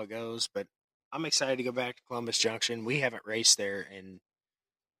see how it goes. But I'm excited to go back to Columbus Junction. We haven't raced there in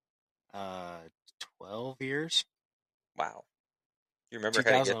uh 12 years. Wow. You remember how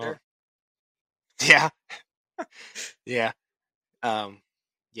to get 2011. there? Yeah, yeah. Um,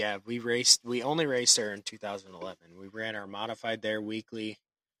 yeah, we only raced there in 2011. We ran our modified there weekly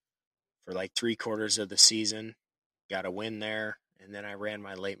for like 3/4 of the season. Got a win there, and then I ran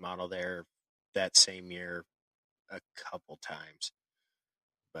my late model there that same year a couple times.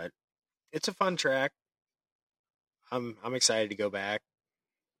 But it's a fun track. I'm excited to go back.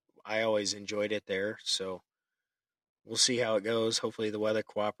 I always enjoyed it there, so we'll see how it goes. Hopefully the weather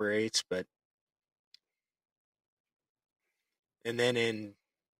cooperates, but and then in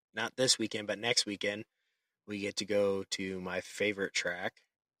not this weekend, but next weekend, we get to go to my favorite track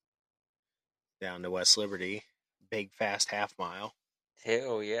down to West Liberty, big fast half mile.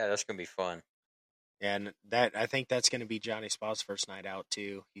 Hell yeah, that's gonna be fun. And that I think that's going to be Johnny Spot's first night out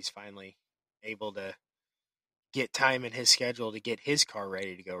too. He's finally able to get time in his schedule to get his car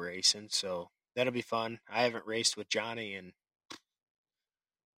ready to go racing. So that'll be fun. I haven't raced with Johnny and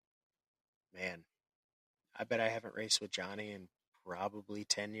man, I bet I haven't raced with Johnny in probably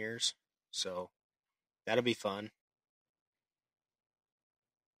 10 years. So that'll be fun.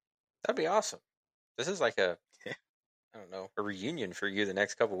 That'd be awesome. This is like a, I don't know, a reunion for you the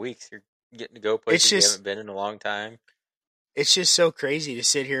next couple weeks. You're getting to go it's places you just haven't been in a long time. it's just so crazy to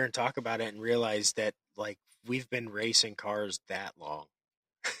sit here and talk about it and realize that like we've been racing cars that long.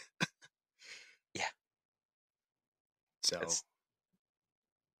 Yeah, So it's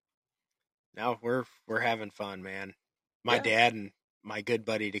now we're having fun, man. My yeah. dad and my good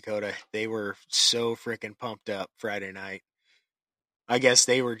buddy Dakota, they were so freaking pumped up Friday night. I guess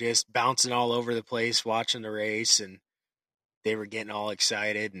they were just bouncing all over the place watching the race and they were getting all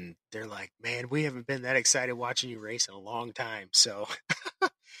excited and they're like, "Man, we haven't been that excited watching you race in a long time." So,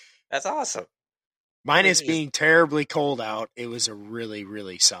 That's awesome. I mean, minus you just being terribly cold out, it was a really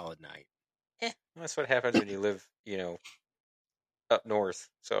really solid night. that's what happens when you live, up north.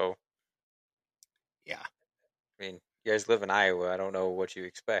 So Yeah. I mean, you guys live in Iowa. I don't know what you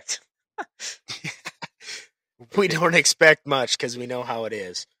expect. We It don't expect much cuz we know how it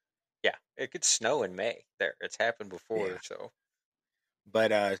is. yeah, it could snow in May. There, it's happened before. Yeah. So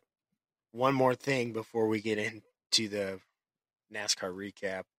But one more thing before we get into the NASCAR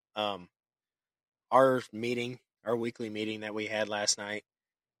recap. Um, our meeting, our weekly meeting that we had last night,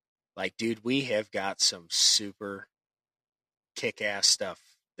 like, dude, we have got some super kick ass stuff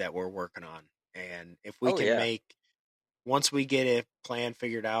that we're working on. And if we oh can yeah, make, once we get a plan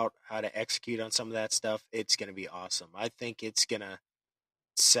figured out how to execute on some of that stuff, it's going to be awesome. I think it's going to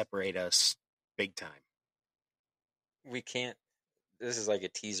separate us big time. we can't. This is like a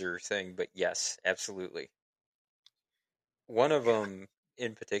teaser thing, but yes, absolutely. One of Yeah. them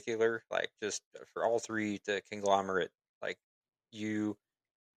in particular, like just for all three, the conglomerate, like you,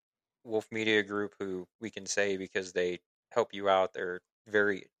 Wolf Media Group, who we can say because they help you out. They're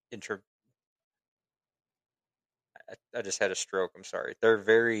very inter. I just had a stroke. I'm sorry. They're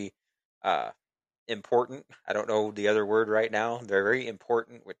very uh, important. I don't know the other word right now. They're very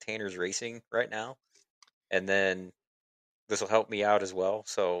important with Tanner's Racing right now, and then this will help me out as well.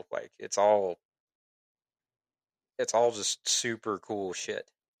 So like it's all just super cool shit.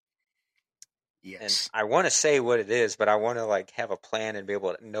 And Yes. I want to say what it is, but I want to like have a plan and be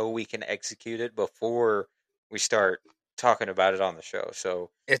able to know we can execute it before we start talking about it on the show. So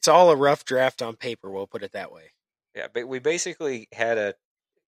It's all a rough draft on paper, we'll put it that way. yeah, but we basically had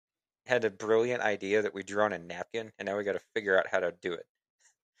a brilliant idea that we drew on a napkin, and now we got to figure out how to do it.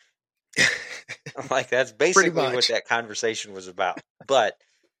 Like that's Pretty basically what much. that conversation was about. But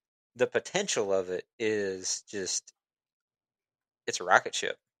the potential of it is just it's a rocket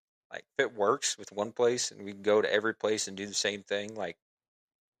ship. Like if it works with one place and we can go to every place and do the same thing, like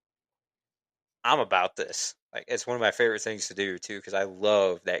I'm about this. Like it's one of my favorite things to do too because I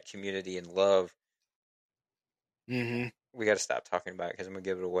love that community and love. Hmm. We got to stop talking about it because I'm gonna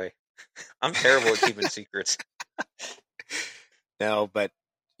give it away. I'm terrible at keeping secrets. No, but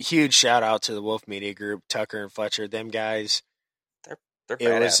huge shout out to the Wolf Media Group, Tucker and Fletcher. Them guys, They're they're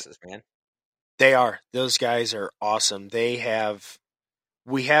it was badasses, man. they are. Those guys are awesome.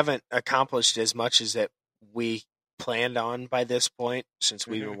 We haven't accomplished as much as that we planned on by this point since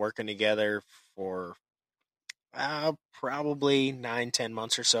we've Hmm. been working together for probably 9, 10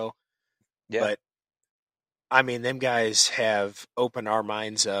 months or so. Yeah, But I mean, them guys have opened our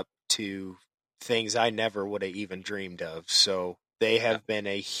minds up to things I never would have even dreamed of. So they Yeah, have been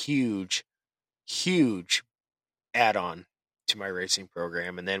a huge, huge add on to my racing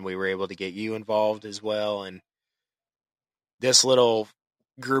program. And then we were able to get you involved as well. And this little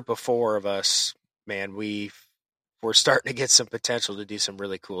group of four of us, man, we're starting to get some potential to do some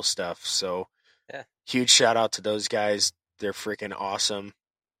really cool stuff. So yeah, huge shout out to those guys. They're freaking awesome.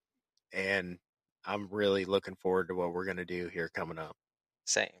 And I'm really looking forward to what we're going to do here coming up.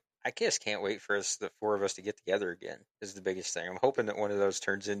 same. I just can't wait for us, the four of us, to get together again. Is the biggest thing. I'm hoping that one of those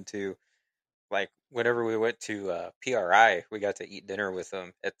turns into, like, whenever we went to PRI, we got to eat dinner with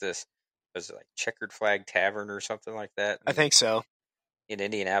them at this, was it like Checkered Flag Tavern or something like that I think so. in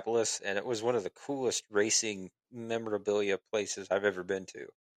Indianapolis, and it was one of the coolest racing memorabilia places I've ever been to.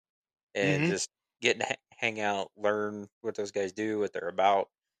 And Hmm. just getting to hang out, learn what those guys do, what they're about.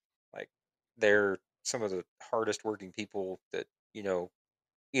 Like, they're some of the hardest working people that,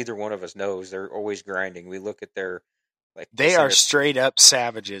 either one of us knows. They're always grinding. We look at their, like, they They send are us, straight up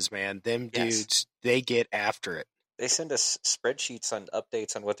savages, man. Them yes, dudes, they get after it. they send us spreadsheets on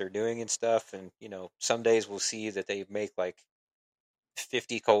updates on what they're doing and stuff. And, some days we'll see that they make like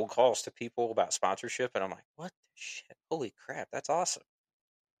 50 cold calls to people about sponsorship. And I'm like, what the shit? Holy crap. That's awesome.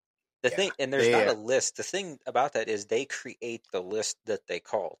 The Yeah, thing, and there's they. not a list. The thing about that is they create the list that they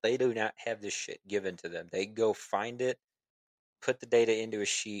call. They do not have this shit given to them. They go find it, put the data into a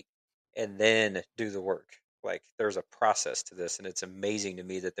sheet, and then do the work. Like, there's a process to this, and it's amazing to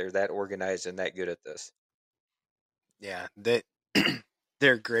me that they're that organized and that good at this. Yeah, they.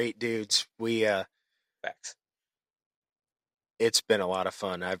 They're great dudes. Facts. It's been a lot of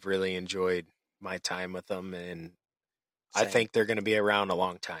fun. I've really enjoyed my time with them, and I Same. think they're going to be around a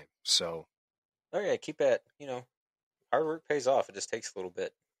long time. So Oh yeah, keep at, hard work pays off. It just takes a little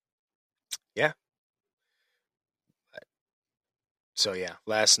bit. yeah, so yeah.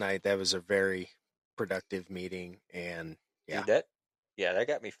 Last night that was a very productive meeting, and yeah. Dude, that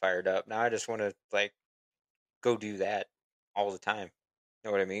got me fired up. Now I just want to, like, go do that all the time. You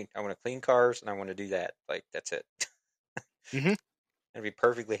know what I mean? I want to clean cars and I want to do that. Like, that's it. Hmm. I'd be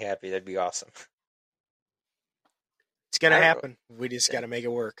perfectly happy. That'd be awesome. It's going I to don't know. happen. We just got Yeah, to make it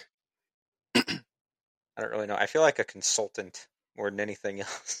work. I don't really know. I feel like a consultant more than anything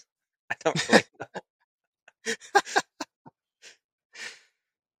else. I don't really know.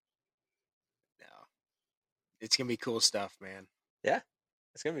 No, it's going to be cool stuff, man. Yeah,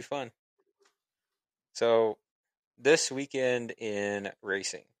 it's gonna be fun. So this weekend in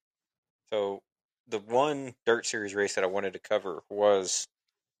racing. So the one dirt series race that I wanted to cover was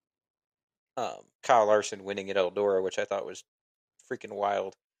Kyle Larson winning at Eldora, which I thought was freaking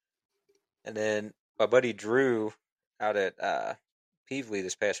wild. And then my buddy Drew out at Peevely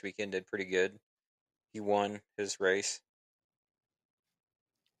this past weekend did pretty good. He won his race.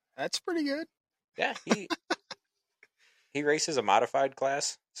 That's pretty good. Yeah, he races a modified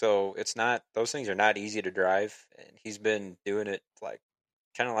class, so it's not, those things are not easy to drive, and he's been doing it, like,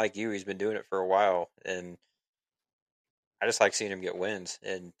 kind of like you. He's been doing it for a while, and I just like seeing him get wins.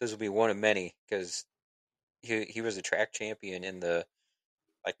 And this will be one of many because he was a track champion in the,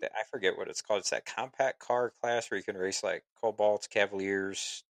 like, the, I forget what it's called. It's that compact car class where you can race like Cobalts,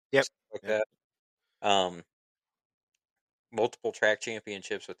 Cavaliers, Yep. stuff like Yep. that. Um, Multiple track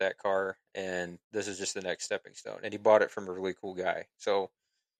championships with that car, and this is just the next stepping stone. And he bought it from a really cool guy, so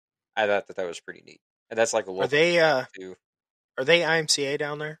I thought that was pretty neat. And that's like a Are local they too. are they IMCA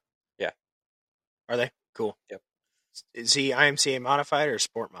down there? Yeah. Are they? Cool. Yep. Is he IMCA modified or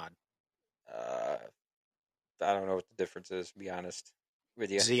sport mod? Uh, I don't know what the difference is, to be honest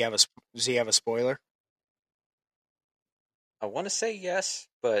with you. Does he have a spoiler? I want to say yes,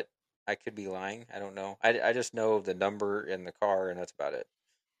 but I could be lying. I don't know. I just know the number in the car, and that's about it.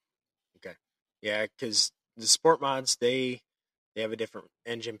 Okay. Yeah, because the sport mods they have a different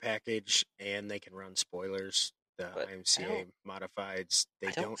engine package and they can run spoilers. The But IMCA modifieds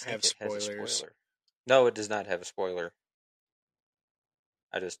I they don't don't have think it has a spoilers. spoiler. No, it does not have a spoiler.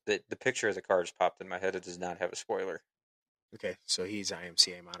 I just, the picture of the car just popped in my head. It does not have a spoiler. Okay, so he's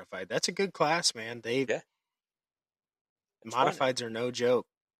IMCA modified. That's a good class, man. They Yeah, it's fun. modifieds are no joke.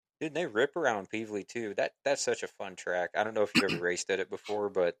 Dude, they rip around Peevely too. That's such a fun track. I don't know if you've ever raced at it before,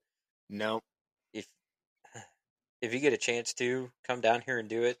 but No, if if you get a chance to come down here and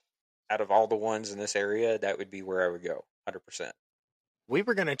do it, out of all the ones in this area, that would be where I would go, 100%. we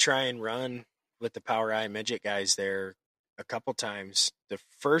were gonna try and run with the Power Eye Midget guys there a couple times. The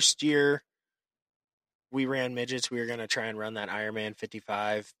first year we ran midgets, we were gonna try and run that Ironman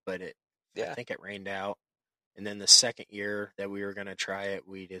 55, but I Yeah, think it rained out. And then the second year that we were gonna try it,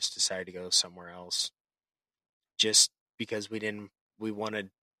 we just decided to go somewhere else. just because we wanted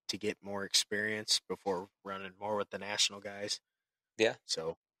to get more experience before running more with the national guys. Yeah,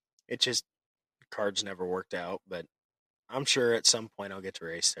 So it just cards never worked out, but I'm sure at some point I'll get to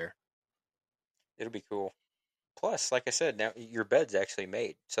race there. it'll be cool. Plus, like I said, now your bed's actually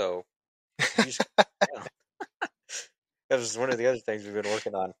made, so you just yeah. That was one of the other things we've been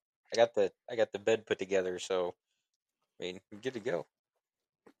working on. I got the bed put together, so I mean, I'm good to go.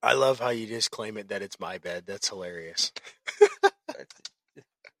 I love how you just claim it that it's my bed. That's hilarious. But,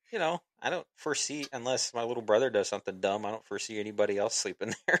 I don't foresee unless my little brother does something dumb. I don't foresee anybody else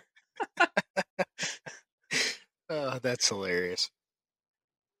sleeping there. Oh, that's hilarious.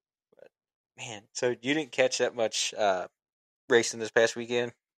 But man, so you didn't catch that much racing this past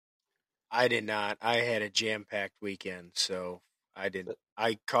weekend? I did not. I had a jam-packed weekend, so I didn't. But-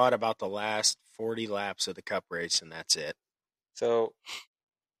 I caught about the last 40 laps of the cup race, and that's it. So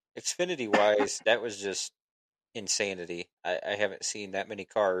Xfinity wise, that was just insanity. I haven't seen that many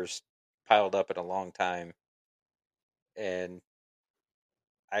cars piled up in a long time, and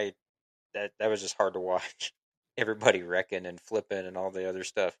I that was just hard to watch. Everybody wrecking and flipping and all the other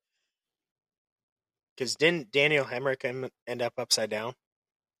stuff. Because didn't Daniel Hemrick end up upside down?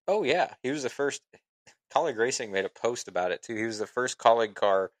 Oh yeah, he was the first. Colleague Racing made a post about it too. He was the first colleague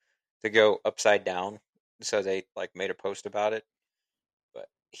car to go upside down, so they like made a post about it. But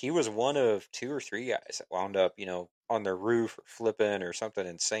he was one of two or three guys that wound up, on their roof or flipping or something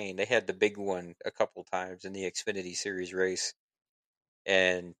insane. They had the big one a couple times in the Xfinity Series race,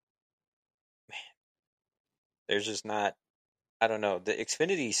 and there's just not. I don't know. The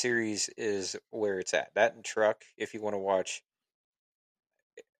Xfinity Series is where it's at. That and truck, if you want to watch,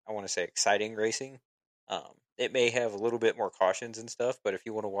 I want to say exciting racing. It may have a little bit more cautions and stuff, but if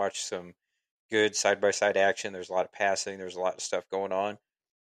you want to watch some good side by side action, there's a lot of passing, there's a lot of stuff going on.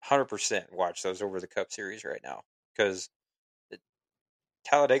 100% watch those over the Cup Series right now because the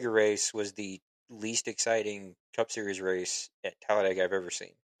Talladega race was the least exciting Cup Series race at Talladega I've ever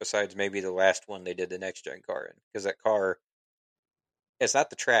seen. Besides maybe the last one they did the next gen car in, because that car, it's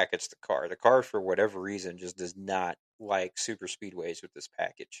not the track, it's the car. The car, for whatever reason, just does not like super speedways with this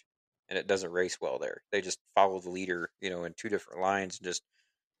package, and it doesn't race well there. They just follow the leader, in two different lines, and just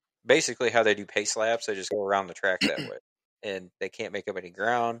basically how they do pace laps. They just go around the track that way, and they can't make up any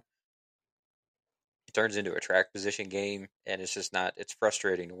ground. It turns into a track position game, and it's just not. It's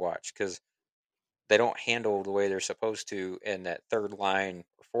frustrating to watch because they don't handle the way they're supposed to, and that third line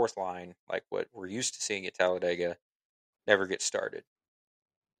or fourth line, like what we're used to seeing at Talladega, never gets started.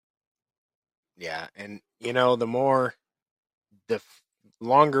 Yeah, and the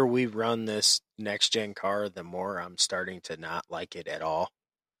longer we run this next gen car, the more I'm starting to not like it at all.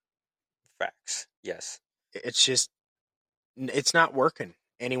 Facts, yes. It's just it's not working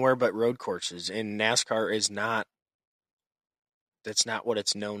anywhere but road courses, and NASCAR is not. That's not what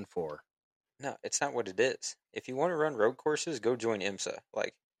it's known for. No, it's not what it is. If you want to run road courses, go join IMSA.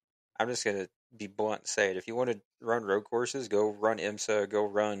 Like, I'm just gonna be blunt and say it. If you want to run road courses, go run IMSA. Go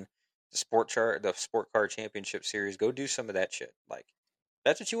run the Sport Car Championship Series. Go do some of that shit. Like,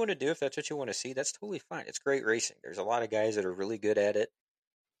 that's what you want to do. If that's what you want to see, that's totally fine. It's great racing. There's a lot of guys that are really good at it.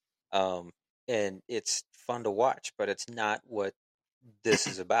 Um, and it's fun to watch, but it's not what this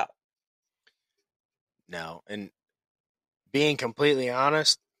is about. No, and being completely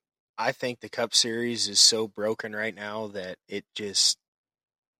honest, I think the Cup Series is so broken right now that it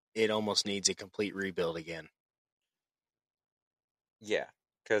almost needs a complete rebuild again. Yeah,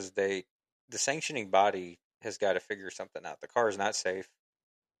 because the sanctioning body has got to figure something out. The car is not safe.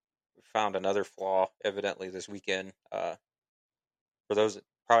 We found another flaw evidently this weekend. For those that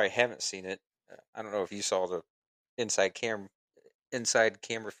probably haven't seen it, I don't know if you saw the inside cam inside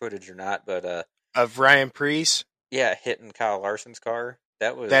camera footage or not, but Of Ryan Preece, yeah, hitting Kyle Larson's car.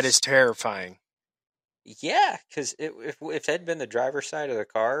 That that is was terrifying. yeah, because if it had been the driver's side of the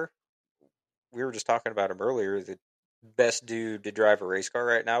car, we were just talking about him earlier. The best dude to drive a race car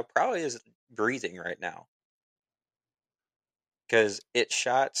right now probably is breathing right now because it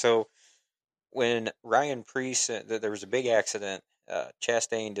shot. So when Ryan Preece, there was a big accident.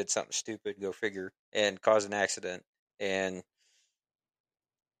 Chastain did something stupid, go figure, and caused an accident. And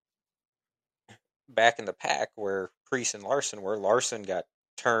back in the pack where Preece and Larson were, Larson got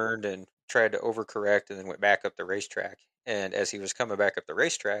turned and tried to overcorrect and then went back up the racetrack. And as he was coming back up the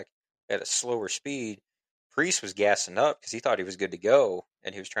racetrack at a slower speed, Preece was gassing up because he thought he was good to go,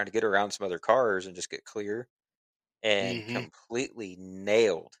 and he was trying to get around some other cars and just get clear, and Hmm. completely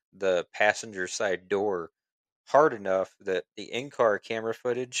nailed the passenger side door hard enough that the in-car camera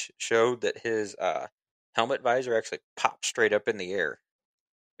footage showed that his helmet visor actually popped straight up in the air.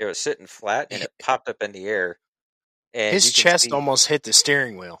 It was sitting flat and it popped up in the air. and His you can chest see, almost hit the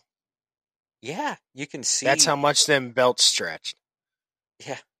steering wheel. yeah, you can That's see, how much them belts stretched.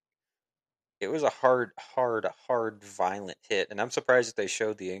 yeah, it was a hard, violent hit, and I'm surprised that they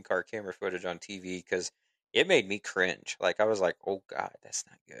showed the in-car camera footage on TV because it made me cringe. Like I was like, "Oh God, that's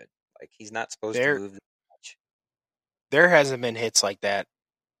not good." Like he's not supposed to There move this much. there hasn't been hits like that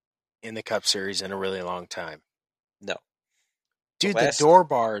in the Cup Series in a really long time. No, the Dude, last the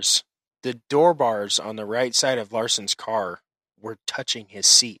door bars on the right side of Larson's car were touching his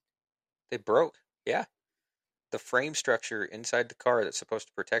seat. they broke. Yeah, the frame structure inside the car that's supposed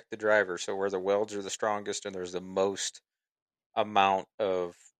to protect the driver, so where the welds are the strongest and there's the most amount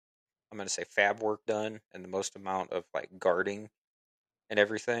of, I'm going to say, fab work done and the most amount of like guarding and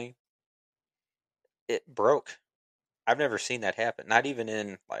everything, it broke. I've never seen that happen. Not even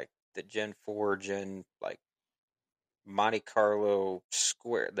in like the Gen 4, Gen like Monte Carlo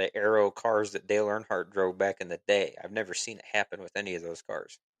Square, the Aero cars that Dale Earnhardt drove back in the day. I've never seen it happen with any of those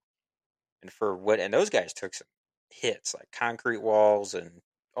cars. And for what, and those guys took some hits like concrete walls and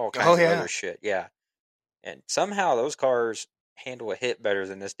all Oh kinds of yeah. other shit. Yeah. And somehow those cars handle a hit better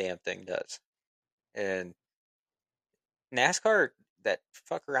than this damn thing does. And NASCAR, that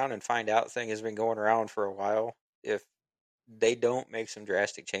fuck around and find out thing has been going around for a while. If they don't make some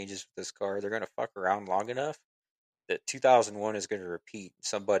drastic changes with this car, they're going to fuck around long enough that 2001 is going to repeat.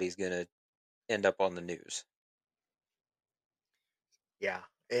 Somebody's going to end up on the news. Yeah.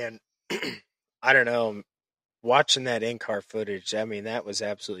 And I don't know, watching that in-car footage, I mean that was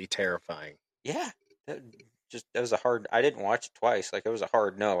absolutely terrifying. Yeah, that that was a hard. I didn't watch it twice. Like it was a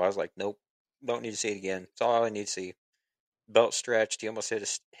hard no. I was like, nope, don't need to see it again. It's all I need to see. Belt stretched. He almost hit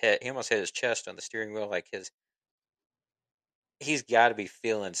his head. He almost hit his chest on the steering wheel. Like he's got to be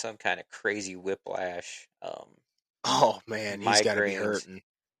feeling some kind of crazy whiplash, Oh man, he's got to be migraines. hurting.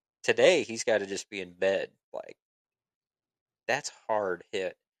 Today he's got to just be in bed. Like that's hard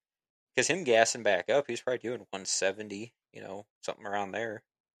hit. Because him gassing back up, he's probably doing 170. Something around there.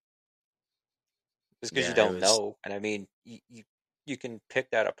 Just because you Yeah, it don't was know, and I mean, you can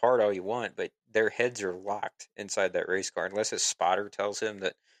pick that apart all you want, but their heads are locked inside that race car. Unless his spotter tells him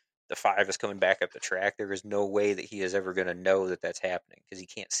that the five is coming back up the track, there is no way that he is ever going to know that that's happening because he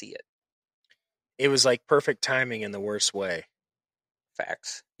can't see it. it was like perfect timing in the worst way.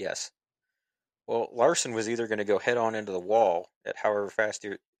 Facts, yes. Well, Larson was either going to go head on into the wall at however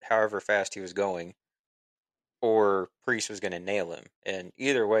fast he was going, or Priest was going to nail him, and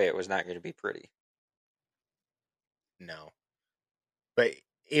either way, it was not going to be pretty. No. But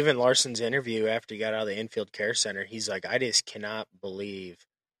even Larson's interview after he got out of the infield care center, he's like, I just cannot believe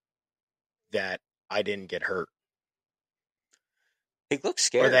that I didn't get hurt. He looked Or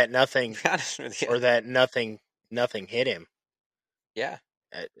scared. that To nothing be honest with you, or that nothing hit him. yeah,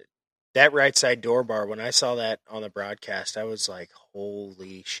 Uh, That right side door bar, when I saw that on the broadcast, I was like,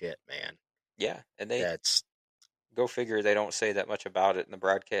 holy shit, man. yeah, and they That's go figure they don't say that much about it in the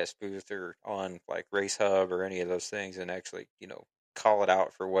broadcast booth or on like Race Hub or any of those things and actually, call it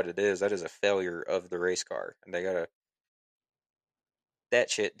out for what it is. That is a failure of the race car. And they gotta, that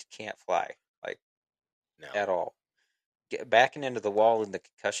shit can't fly, like, no. at all. Backing into the wall in the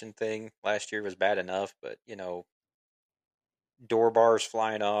concussion thing last year was bad enough, but, door bars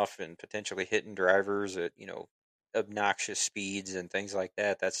flying off and potentially hitting drivers at, obnoxious speeds and things like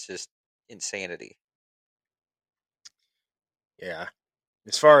that, that's just insanity. Yeah.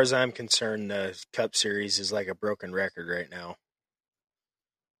 As far as I'm concerned, the Cup Series is like a broken record right now.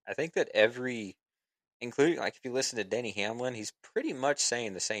 I think that including like if you listen to Denny Hamlin, he's pretty much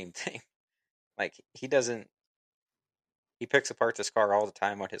saying the same thing. Like he picks apart this car all the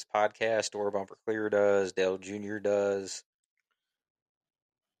time on his podcast. Door Bumper Clear does, Dale Jr. does.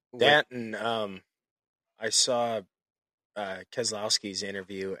 With That and I saw Keselowski's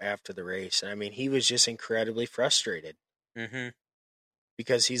interview after the race, and I mean, he was just incredibly frustrated mm-hmm,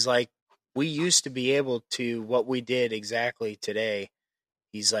 because he's like, we used to be able to what we did exactly today.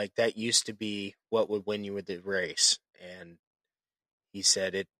 He's like, that used to be what would win you with the race, and he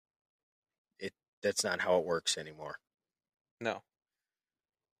said it that's not how it works anymore. no.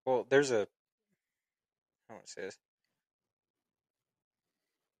 Well, there's a I want to say this.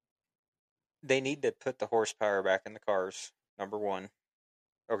 They need to put the horsepower back in the cars. Number one.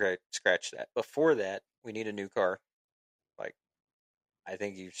 Okay, scratch that. Before that, we need a new car. Like I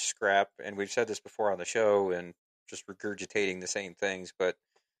think you scrap, and we've said this before on the show, and just regurgitating the same things, but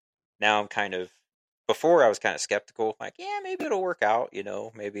now I'm kind of before I was kind of skeptical, like, yeah, maybe it'll work out,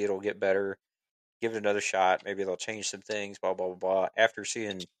 maybe it'll get better. Give it another shot. Maybe they'll change some things, blah blah blah blah. After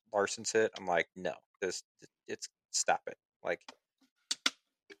seeing Larson's hit, I'm like, no, it's stop it. Like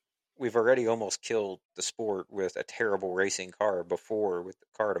we've already almost killed the sport with a terrible racing car before with the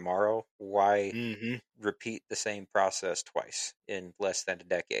car tomorrow. Why Hmm. repeat the same process twice in less than a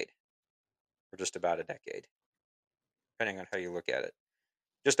decade, or just about a decade, depending on how you look at it?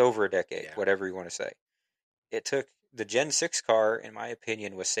 Just over a decade, Yeah, whatever you want to say. It took the Gen 6 car, in my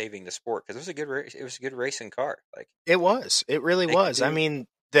opinion, was saving the sport because it was a good race. It was a good racing car. Like it was. It really they could was. I do mean,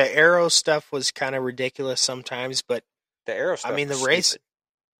 the aero stuff was kind of ridiculous sometimes, but the aero I stuff mean was the race, stupid,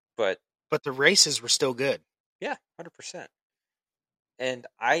 but but the races were still good. yeah, 100%. And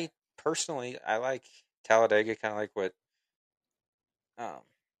I personally, I like Talladega, kind of like what um,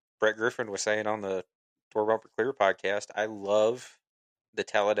 Brett Griffin was saying on the Door Bumper Clear podcast. I love the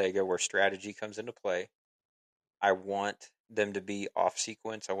Talladega where strategy comes into play. I want them to be off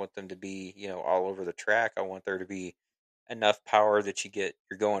sequence. I want them to be, all over the track. I want there to be enough power that you're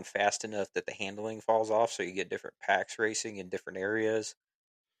going fast enough that the handling falls off, so you get different packs racing in different areas.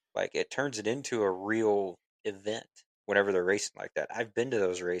 Like it turns it into a real event whenever they're racing like that. I've been to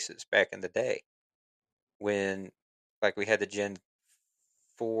those races back in the day when, like, we had the Gen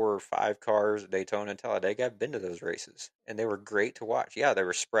 4 or 5 cars at Daytona and Talladega. I've been to those races and they were great to watch. Yeah, they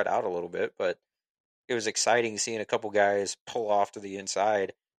were spread out a little bit, but it was exciting seeing a couple guys pull off to the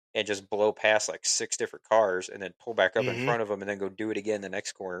inside and just blow past like 6 different cars and then pull back up in Hmm. front of them and then go do it again the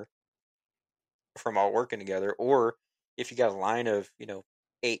next corner from all working together. Or if you got a line of,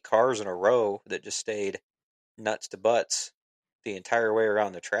 8 cars in a row that just stayed nuts to butts the entire way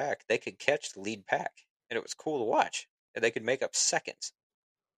around the track, they could catch the lead pack and it was cool to watch. And they could make up seconds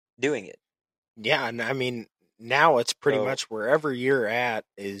doing it. Yeah, and I mean now it's pretty So, much wherever you're at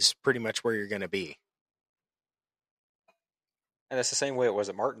is pretty much where you're going to be. and that's the same way it was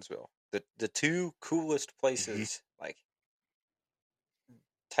at Martinsville. The two coolest Hmm. places, like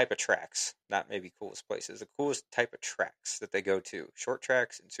type of tracks, not maybe coolest places, the coolest type of tracks that they go to, short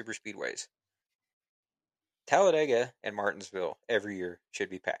tracks and super speedways. Talladega and Martinsville every year should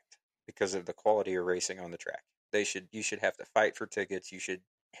be packed because of the quality of racing on the track. You should have to fight for tickets. You should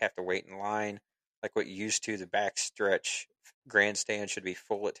have to wait in line like what you used to. The backstretch grandstand should be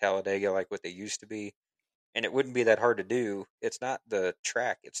full at Talladega like what they used to be. And it wouldn't be that hard to do. It's not the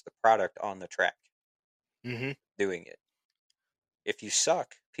track, it's the product on the track Hmm. doing it. If you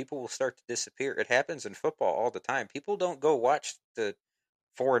suck, people will start to disappear. It happens in football all the time. People don't go watch the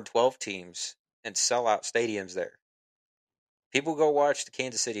 4 and 12 teams and sell out stadiums there. People go watch the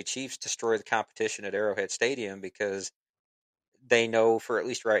Kansas City Chiefs destroy the competition at Arrowhead Stadium because they know, for at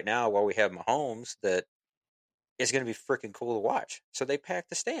least right now, while we have Mahomes, that it's going to be freaking cool to watch. So they pack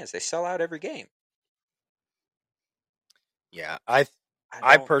the stands. They sell out every game. Yeah, I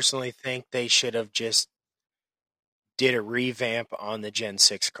I don't. personally think they should have just did a revamp on the Gen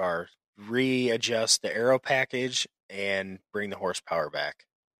 6 car, readjust the aero package and bring the horsepower back.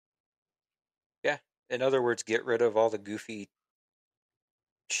 Yeah. In other words, get rid of all the goofy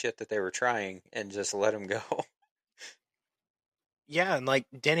shit that they were trying and just let them go. Yeah, and like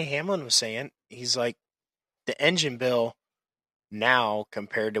Denny Hamlin was saying, he's like the engine bill now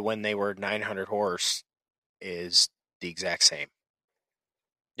compared to when they were 900 horse is the exact same.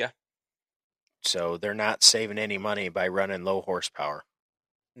 Yeah. So they're not saving any money by running low horsepower.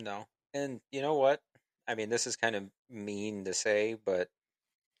 No. And you know what? I mean, this is kind of mean to say, but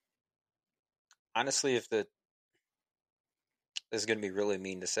honestly, if the this is going to be really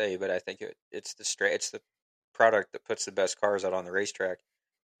mean to say, but I think it's the product that puts the best cars out on the racetrack.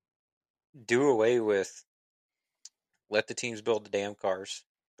 Do away with let the teams build the damn cars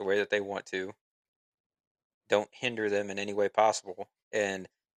the way that they want to. Don't hinder them in any way possible, and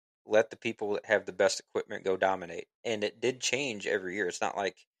let the people that have the best equipment go dominate. And it did change every year. It's not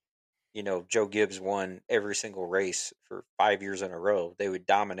like Joe Gibbs won every single race for 5 years in a row. They would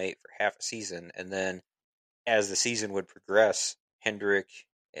dominate for half a season, and then as the season would progress, Hendrick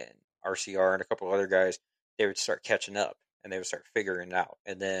and RCR and a couple other guys, they would start catching up and they would start figuring it out.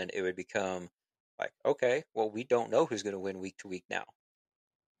 And then it would become like, okay, well, we don't know who's going to win week to week now.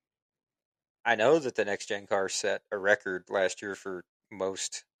 I know that the next gen car set a record last year for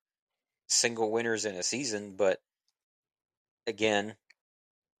most single winners in a season, but again,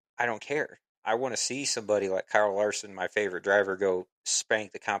 I don't care. I want to see somebody like Kyle Larson, my favorite driver, go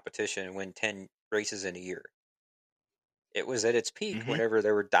spank the competition and win 10 races in a year. It was at its peak Hmm. whenever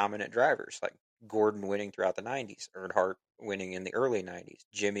there were dominant drivers like Gordon winning throughout the 90s, Earnhardt winning in the early 90s,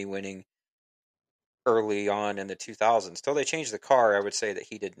 Jimmy winning early on in the 2000s. Till they changed the car, I would say that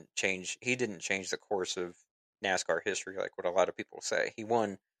he didn't change the course of NASCAR history like what a lot of people say. He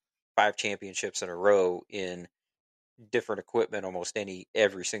won 5 championships in a row in different equipment almost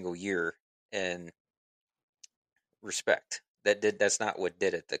every single year, and respect. That's not what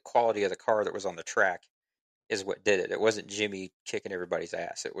did it. The quality of the car that was on the track is what did it. It wasn't Jimmy kicking everybody's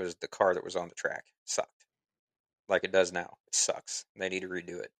ass. It was the car that was on the track sucked, like it does now. It sucks. They need to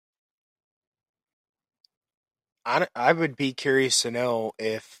redo it. I would be curious to know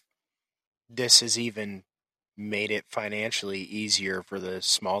if this has even made it financially easier for the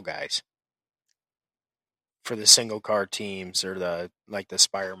small guys, for the single car teams or the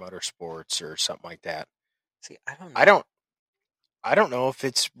Spire Motorsports or something like that. See, I don't I know. don't I don't know if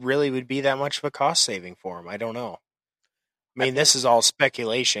it's really would be that much of a cost saving for them. I don't know. I I mean, bet. this is all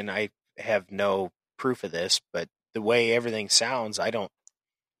speculation. I have no proof of this, but the way everything sounds, I don't.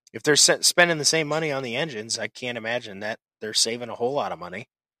 If they're spending the same money on the engines, I can't imagine that they're saving a whole lot of money.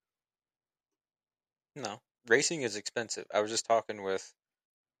 No, racing is expensive. I was just talking with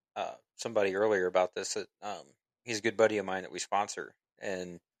somebody earlier about this. That he's a good buddy of mine that we sponsor,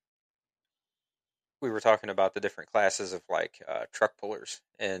 and we were talking about the different classes of like truck pullers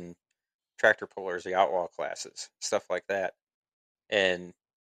and tractor pullers, the outlaw classes, stuff like that. And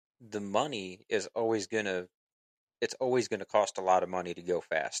the money is always gonna it's always gonna cost a lot of money to go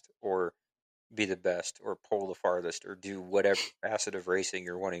fast or be the best or pull the farthest or do whatever facet of racing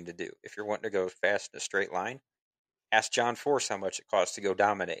you're wanting to do. If you're wanting to go fast in a straight line, ask John Force how much it costs to go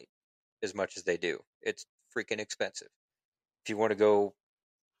dominate as much as they do. It's freaking expensive. If you want to go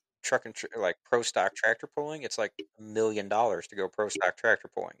like pro stock tractor pulling, it's like $1 million to go pro stock tractor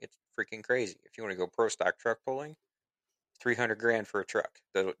pulling. It's freaking crazy. If you want to go pro stock truck pulling, 300 grand for a truck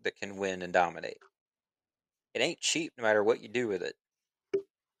that can win and dominate. It ain't cheap no matter what you do with it.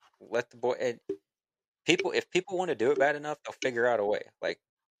 Let the boy and people if people want to do it bad enough, they'll figure out a way. Like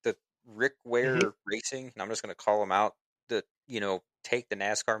the Rick Hmm. Ware Racing, and I'm just going to call them out. That take the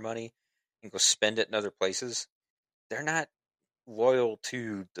NASCAR money and go spend it in other places. They're not loyal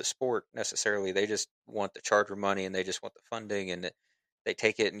to the sport necessarily. They just want the charter money and they just want the funding, and they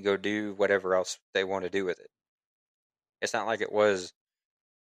take it and go do whatever else they want to do with it. It's not like it was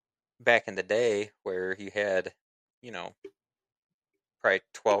back in the day where you had, you know, probably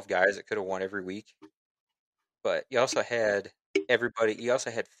 12 guys that could have won every week, but you also had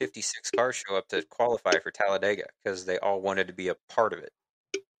 56 cars show up to qualify for Talladega because they all wanted to be a part of it.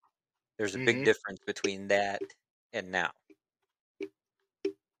 There's a big Hmm. difference between that and now.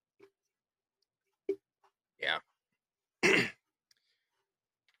 Yeah.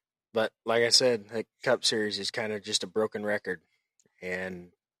 But like I said, the Cup Series is kind of just a broken record,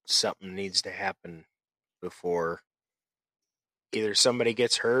 and something needs to happen before either somebody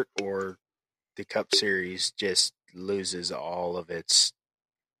gets hurt or the Cup Series just loses all of its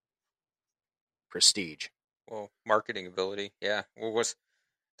prestige. Well, marketing ability, yeah. Well, what's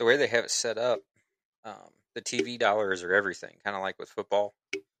the way they have it set up? The TV dollars are everything, kind of like with football.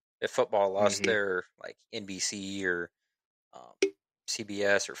 If football lost Hmm. their like NBC or um,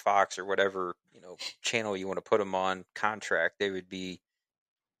 CBS or Fox or whatever channel you want to put them on contract, they'd be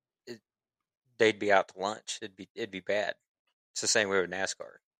out to lunch. It'd be bad. It's the same way with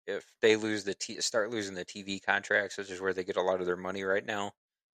NASCAR. If they start losing the TV contracts, which is where they get a lot of their money right now,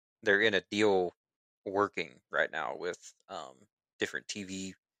 they're in a deal working right now with different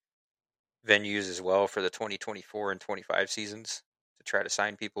TV venues as well for the 2024 and 25 seasons to try to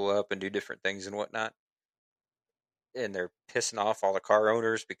sign people up and do different things and whatnot. And they're pissing off all the car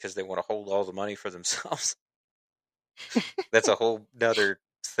owners because they want to hold all the money for themselves. That's a whole nother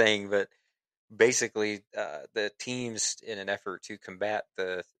thing, but basically, the teams, in an effort to combat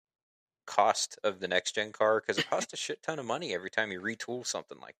the cost of the next gen car, because it costs a shit ton of money every time you retool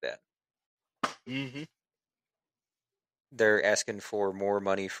something like that. Hmm. They're asking for more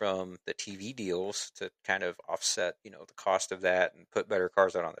money from the TV deals to kind of offset, the cost of that and put better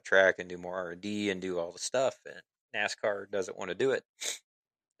cars out on the track and do more R&D and do all the stuff. And NASCAR doesn't want to do it.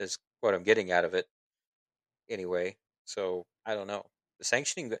 Is what I'm getting out of it anyway. So I don't know. The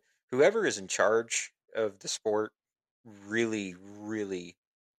sanctioning, whoever is in charge of the sport, really, really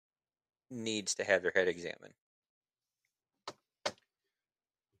needs to have their head examined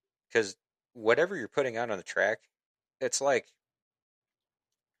because whatever you're putting out on the track, it's like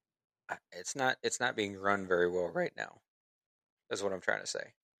it's not being run very well right now. Is what I'm trying to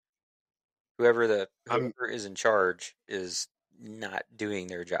say. I'm Whoever is in charge is not doing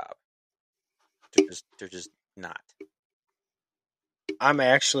their job. They're just not. I'm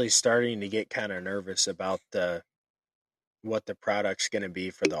actually starting to get kind of nervous about the what the product's going to be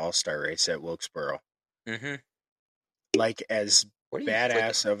for the All Star race at Wilkesboro. Mm-hmm. Like as What are you flicking?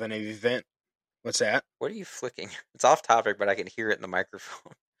 badass of an event. What's that? What are you flicking? It's off topic, but I can hear it in the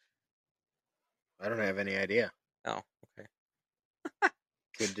microphone. I don't have any idea. Oh, okay.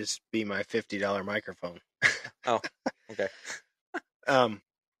 Could just be my $50 microphone. Oh, Okay. Um,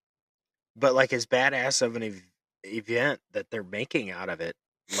 but like as badass of an event that they're making out of it,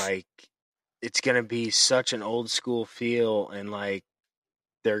 like it's gonna be such an old school feel, and like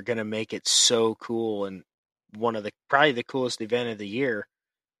they're gonna make it so cool and one of the probably the coolest event of the year.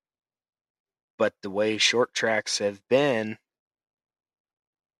 But the way short tracks have been,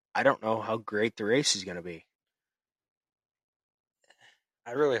 I don't know how great the race is gonna be.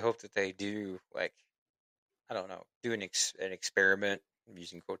 I really hope that they do, like, I don't know, do an experiment, I'm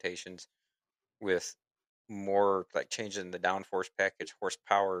using quotations, with more like changing the downforce package,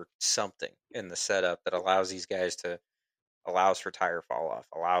 horsepower, something in the setup that allows these guys to allows for tire fall off,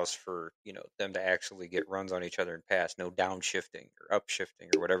 allows for, them to actually get runs on each other and pass, no downshifting or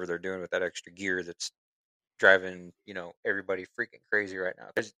upshifting or whatever they're doing with that extra gear that's driving, everybody freaking crazy right now.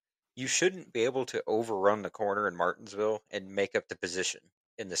 Because you shouldn't be able to overrun the corner in Martinsville and make up the position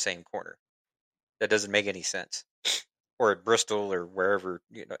in the same corner. That doesn't make any sense. Or at Bristol or wherever,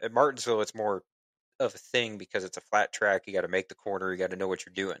 at Martinsville it's more of a thing because it's a flat track. You got to make the corner. You got to know what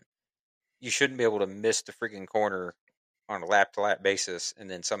you're doing. You shouldn't be able to miss the freaking corner on a lap to lap basis and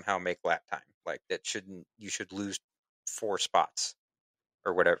then somehow make lap time. Like that shouldn't. You should lose 4 spots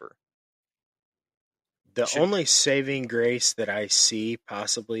or whatever. You The should. only saving grace that I see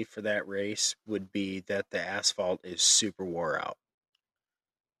possibly for that race would be that the asphalt is super wore out.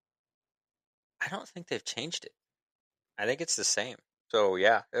 I don't think they've changed it. I think it's the same. So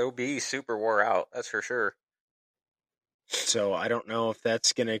yeah, it'll be super wore out. That's for sure. So I don't know if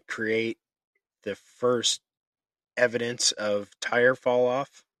that's going to create the first evidence of tire fall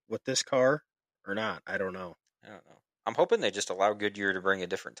off with this car or not. I don't know. I don't know. I'm hoping they just allow Goodyear to bring a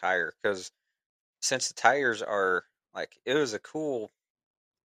different tire because since the tires are like it was a cool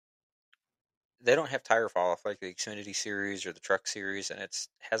they don't have tire fall off like the Xfinity series or the Truck series, and it's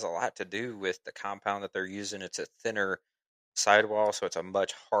has a lot to do with the compound that they're using. It's a thinner sidewall, so it's a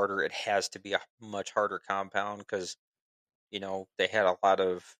much harder. It has to be a much harder compound because they had a lot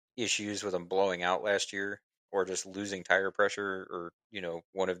of issues with them blowing out last year or just losing tire pressure or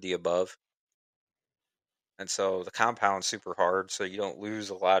one of the above. And so the compound's super hard, so you don't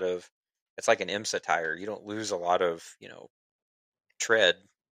lose a lot of. It's like an IMSA tire. You don't lose a lot of tread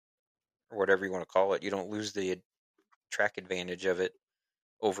or whatever you want to call it. You don't lose the track advantage of it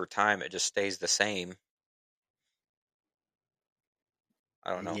over time. It just stays the same.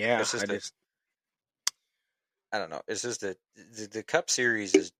 I don't know. Yeah, It's I just a just I don't know. It's just the Cup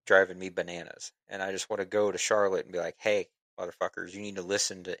Series is driving me bananas, and I just want to go to Charlotte and be like, "Hey, motherfuckers, you need to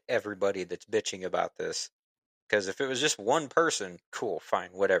listen to everybody that's bitching about this." Because if it was just one person, cool,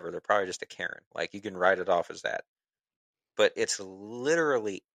 fine, whatever. They're probably just a Karen. Like you can write it off as that. But it's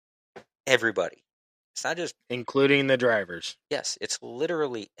literally everybody. It's not just including the drivers. yes. It's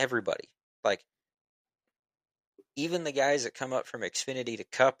literally everybody. Like even the guys that come up from Xfinity to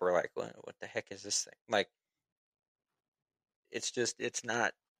Cup are like, what the heck is this thing? Like it's just it's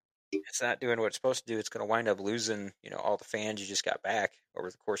not doing what it's supposed to do. It's going to wind up losing, all the fans you just got back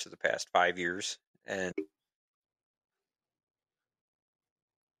over the course of the past 5 years. And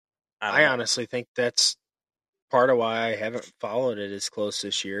I don't I know. honestly think that's part of why I haven't followed it as close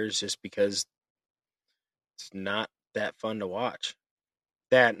this year is just because it's not that fun to watch.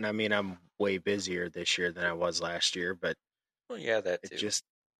 That and I mean I'm way busier this year than I was last year, but Well, yeah, that it too. just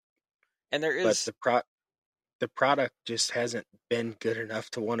And there but is the product just hasn't been good enough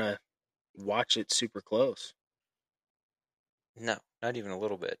to want to watch it super close. no, not even a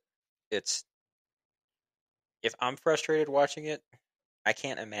little bit. It's if I'm frustrated watching it, I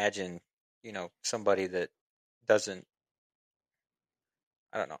can't imagine, somebody that doesn't.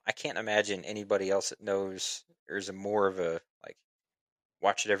 I don't know. I can't imagine anybody else that knows or is a more of a like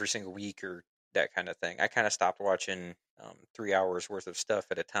watch it every single week or that kind of thing. I kind of stopped watching 3 hours worth of stuff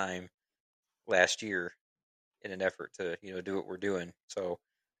at a time last year in an effort to do what we're doing. So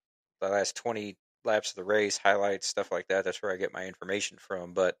the last 20 laps of the race, highlights, stuff like that. That's where I get my information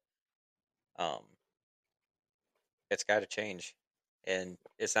from. But um, it's got to change, and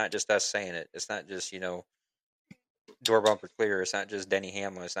it's not just us saying it. It's not just door bumper clear. It's not just Denny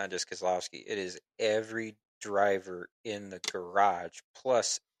Hamlin. It's not just Kozlowski. It is every driver in the garage,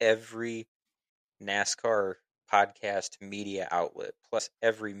 plus every NASCAR podcast media outlet, plus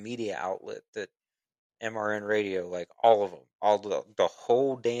every media outlet that MRN radio, like all of them, all the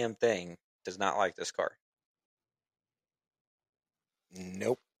whole damn thing does not like this car.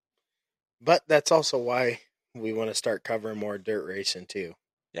 Nope. But that's also why we want to start covering more dirt racing too,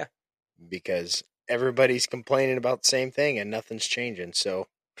 Yeah, because everybody's complaining about the same thing and nothing's changing. So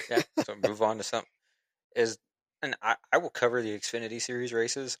yeah. So move on to something is, and I will cover the Xfinity Series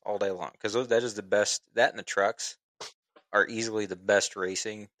races all day long because that is the best. That and the trucks. are easily the best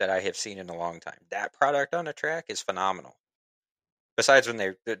racing that I have seen in a long time. That product on the track is phenomenal. Besides when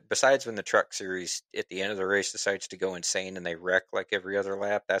the truck series at the end of the race decides to go insane and they wreck like every other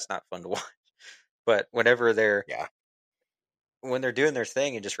lap, that's not fun to watch. But Yeah. when they're doing their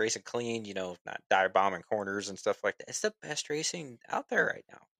thing and just racing clean, not dive bombing corners and stuff like that, it's the best racing out there right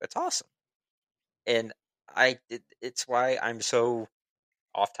now. It's awesome, and it's why I'm so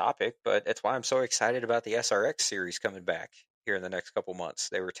off topic, but it's why I'm so excited about the SRX series coming back here in the next couple months.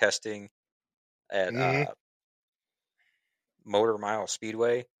 They were testing at Hmm. Motor Mile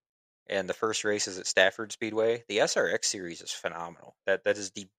Speedway, and the first race is at Stafford Speedway. The SRX series is phenomenal. That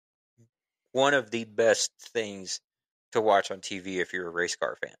is the one of the best things to watch on TV if you're a race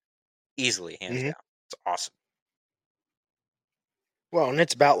car fan. Easily, hands Hmm. down. It's awesome. Well, and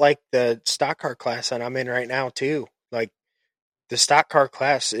it's about like the stock car class that I'm in right now too. Like the stock car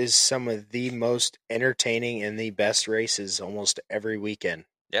class is some of the most entertaining and the best races almost every weekend.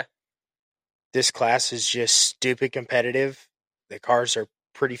 Yeah, This class is just stupid competitive. The cars are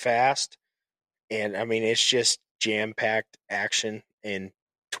pretty fast, and I mean it's just jam packed action in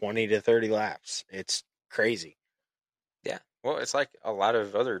 20 to 30 laps. It's crazy. yeah. Well, it's like a lot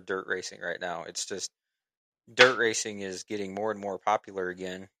of other dirt racing right now. It's just dirt racing is getting more and more popular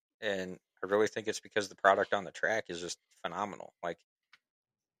again, and I really think it's because the product on the track is just phenomenal. Like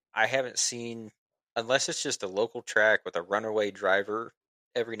I haven't seen, unless it's just a local track with a runaway driver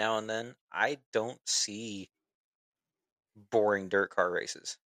every now and then, I don't see boring dirt car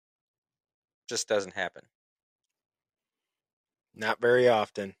races. Just doesn't happen. Not very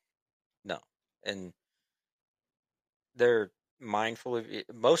often. No. And they're mindful of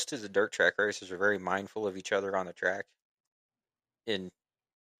most of the dirt track races are very mindful of each other on the track in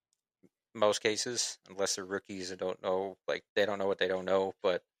most cases, unless they're rookies and don't know, like they don't know what they don't know.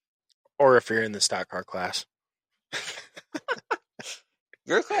 But Or if you're in the stock car class.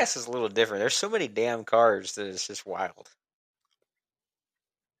 your class is a little different. There's so many damn cars that it's just wild.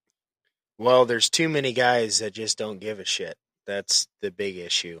 Well, there's too many guys that just don't give a shit. That's the big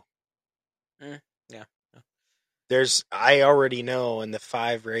issue. Mm, yeah. Yeah. I already know in the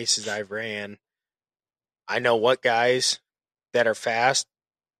 5 races I've ran, I know what guys that are fast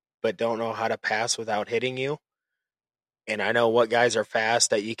but don't know how to pass without hitting you. And I know what guys are fast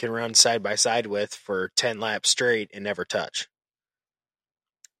that you can run side by side with for 10 laps straight and never touch.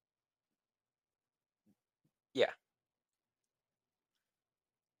 Yeah.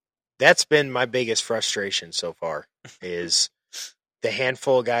 That's been my biggest frustration so far is the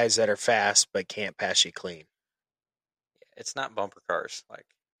handful of guys that are fast but can't pass you clean. It's not bumper cars. Like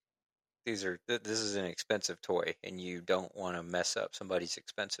this is an expensive toy, and you don't want to mess up somebody's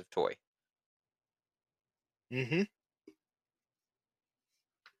expensive toy. Mhm. I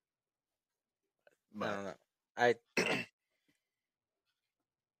But don't know. I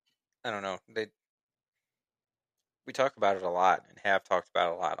I don't know. We talk about it a lot and have talked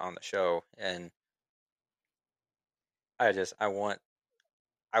about it a lot on the show, and I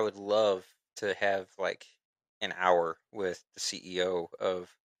would love to have like an hour with the CEO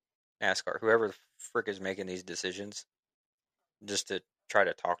of NASCAR, whoever the frick is making these decisions, just to try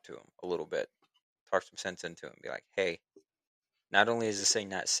to talk to him a little bit, talk some sense into him, be like, hey, not only is this thing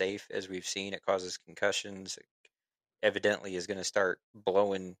not safe as we've seen, it causes concussions. It evidently is going to start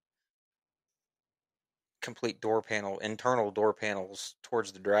blowing complete internal door panels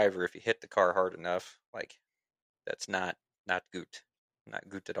towards the driver if you hit the car hard enough. Like that's not good, not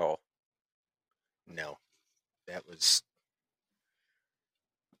good at all. no, that was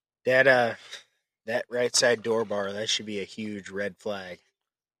that that right side door bar, that should be a huge red flag.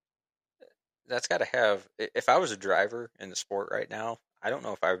 That's got to have. If I was a driver in the sport right now, I don't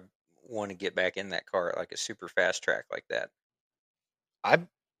know if I want to get back in that car at like a super fast track like that. I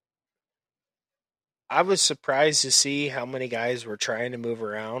I was surprised to see how many guys were trying to move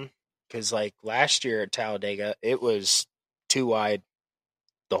around cuz like last year at Talladega, it was too wide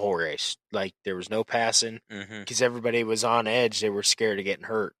the whole race. Like there was no passing Hmm. because everybody was on edge. They were scared of getting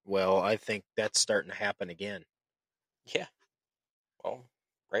hurt. Well, I think that's starting to happen again. Yeah, well,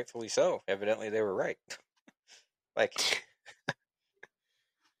 rightfully so. Evidently, they were right. Like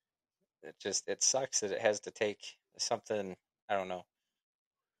it sucks that it has to take something. I don't know.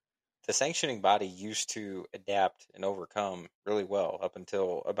 The sanctioning body used to adapt and overcome really well up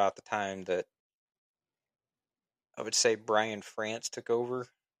until about the time that I would say Brian France took over.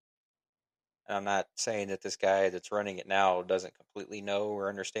 And I'm not saying that this guy that's running it now doesn't completely know or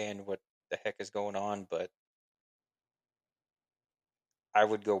understand what the heck is going on, but I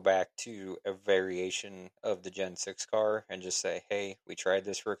would go back to a variation of the Gen 6 car and just say, hey, we tried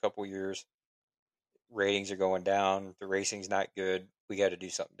this for a couple years. ratings are going down. The racing's not good. We got to do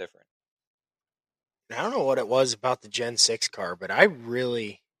something different. I don't know what it was about the Gen 6 car, but I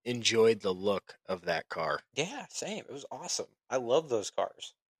really enjoyed the look of that car. Yeah, same. It was awesome. I love those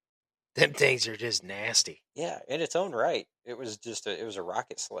cars. Them things are just nasty. Yeah, in its own right, it was a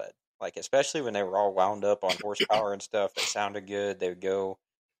rocket sled. Like especially when they were all wound up on horsepower and stuff, they sounded good. They would go,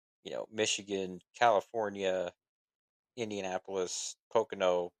 Michigan, California, Indianapolis,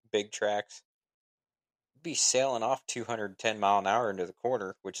 Pocono, big tracks. Be sailing off 210 mile an hour into the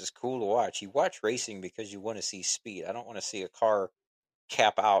corner, which is cool to watch. You watch racing because you want to see speed. I don't want to see a car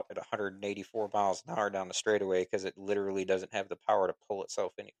cap out at 184 miles an hour down the straightaway because it literally doesn't have the power to pull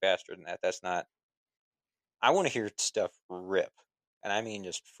itself any faster than that. That's not. I want to hear stuff rip, and I mean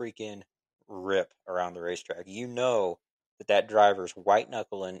just freaking rip around the racetrack. You know that driver's white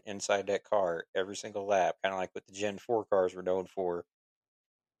knuckling inside that car every single lap, kind of like what the Gen 4 cars were known for.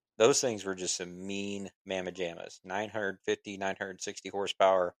 Those things were just some mean mamma jammas. 950, 960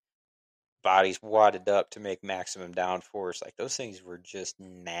 horsepower, bodies wadded up to make maximum downforce. Like those things were just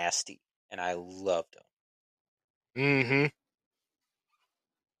nasty, and I loved them. Mm-hmm.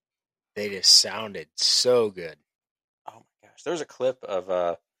 They just sounded so good. Oh my gosh, there was a clip of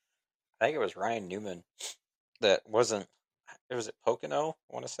I think it was Ryan Newman that wasn't. It was at Pocono,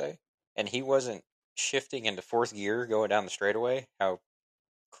 I want to say, and he wasn't shifting into fourth gear going down the straightaway. How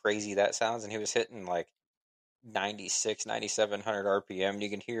crazy that sounds! And he was hitting like 96, 9,700 RPM. And you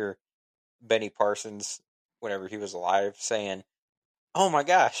can hear Benny Parsons whenever he was alive saying, "Oh my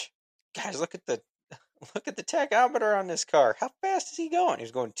gosh, guys, look at the tachometer on this car. How fast is he going? He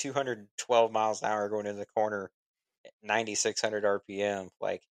was going 212 miles an hour going into the corner at 9,600 RPM.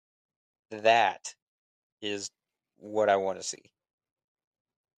 Like that is what I want to see.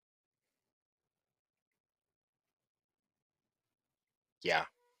 Yeah.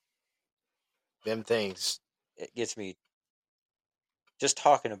 Them things. It gets me just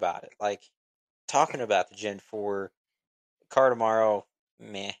talking about it. Like talking about the Gen 4 car tomorrow,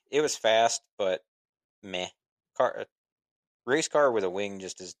 meh. It was fast, but meh. Car race car with a wing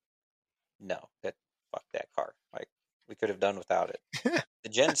just is no. That fuck that car. Like we could have done without it. The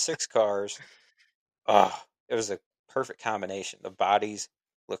Gen 6 cars, oh, it was a perfect combination. The bodies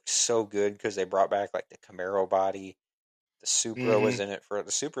looked so good because they brought back like the Camaro body. The Supra Mm-hmm. was in it for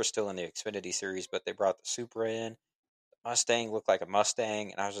the Supra's still in the Xfinity series, but they brought the Supra in. The Mustang looked like a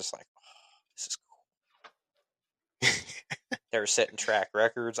Mustang, and I was just like, oh, this is cool. They were setting track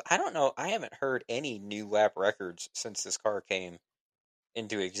records. I don't know. I haven't heard any new lap records since this car came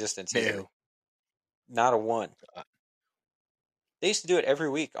into existence either. No. Not a one. Uh, They used to do it every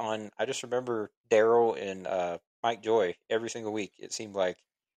week on. I just remember Daryl and Mike Joy every single week. It seemed like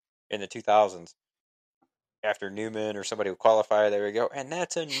in the 2000s. After Newman or somebody would qualify, there we go, and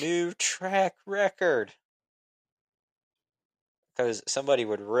that's a new track record because somebody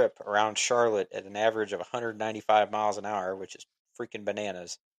would rip around Charlotte at an average of 195 miles an hour, which is freaking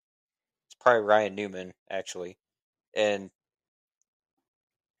bananas. It's probably Ryan Newman actually, and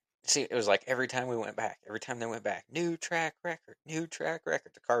see, it was like every time we went back, every time they went back, new track record, new track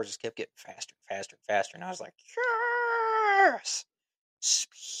record. The cars just kept getting faster, faster, faster, and I was like, yes,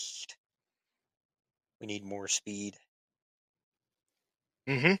 speed. We need more speed,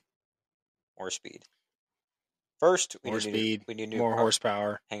 mm-hmm. more speed. First, More speed, we need a new more car.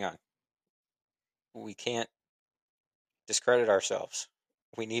 horsepower. Hang on, we can't discredit ourselves.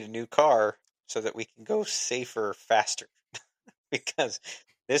 We need a new car so that we can go safer, faster. Because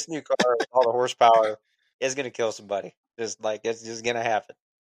this new car with all the horsepower is going to kill somebody. Just like it's just going to happen.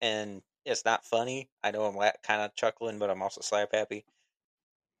 And it's not funny. I know I'm kind of chuckling, but I'm also slap happy.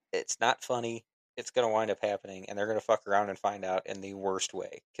 It's not funny. It's going to wind up happening, and they're going to fuck around and find out in the worst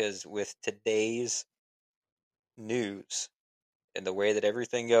way. Because with today's news and the way that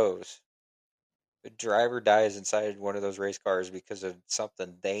everything goes, a driver dies inside one of those race cars because of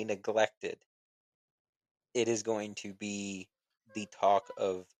something they neglected. It is going to be the talk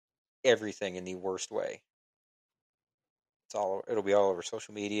of everything in the worst way. It'll be all over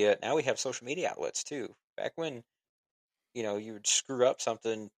social media. Now we have social media outlets too. Back when, you would screw up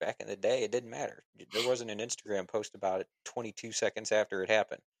something back in the day, it didn't matter. There wasn't an Instagram post about it 22 seconds after it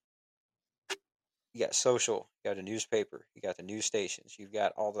happened. You got social, you got a newspaper, you got the news stations, you've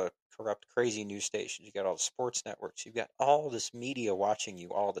got all the corrupt, crazy news stations, you got all the sports networks, you've got all this media watching you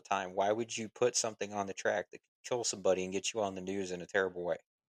all the time. Why would you put something on the track that could kill somebody and get you on the news in a terrible way?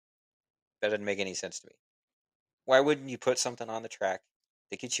 That doesn't make any sense to me. Why wouldn't you put something on the track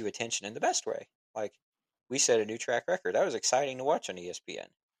that gets you attention in the best way? Like we set a new track record. That was exciting to watch on ESPN.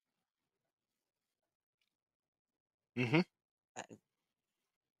 Mm-hmm. I,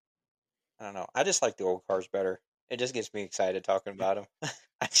 I don't know. I just like the old cars better. It just gets me excited talking about them.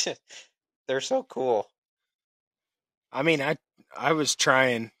 I just they're so cool. I mean, I was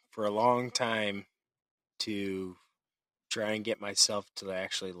trying for a long time to try and get myself to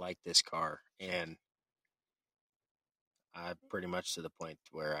actually like this car, and I'm pretty much to the point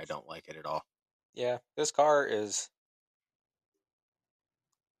where I don't like it at all. Yeah, this car is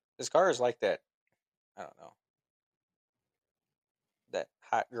like that. I don't know, that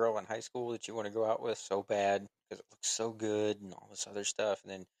hot girl in high school that you want to go out with so bad because it looks so good and all this other stuff,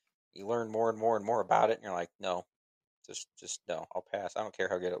 and then you learn more and more and more about it, and you're like, no, just no, I'll pass. I don't care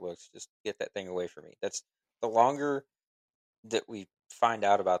how good it looks. Just get that thing away from me. That's the longer that we find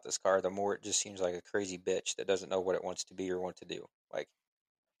out about this car, the more it just seems like a crazy bitch that doesn't know what it wants to be or want to do. Like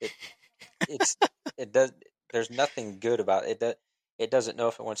it, it's it does. There's nothing good about it. It doesn't know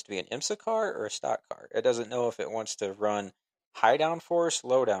if it wants to be an IMSA car or a stock car. It doesn't know if it wants to run high downforce,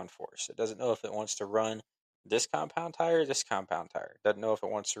 low downforce. It doesn't know if it wants to run this compound tire, this compound tire. It doesn't know if it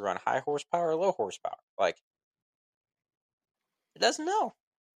wants to run high horsepower or low horsepower. Like it doesn't know.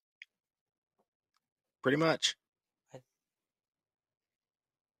 Pretty much. That's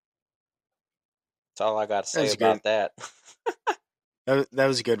all I got to That say was a good. about that. That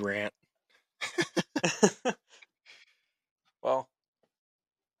was a good rant. Well,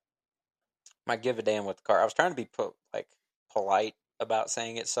 I give a damn with the car. I was trying to be polite about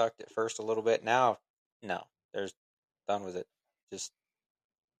saying it sucked at first a little bit. Now, no, there's done with it. Just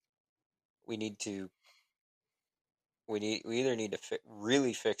we need to we either need to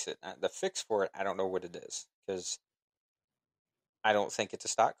really fix it. The fix for it, I don't know what it is because I don't think it's a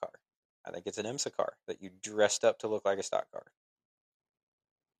stock car. I think it's an IMSA car that you dressed up to look like a stock car,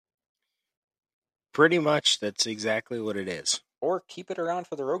 Pretty much, that's exactly what it is. or keep it around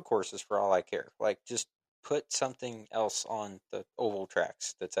for the road courses for all I care. Like just put something else on the oval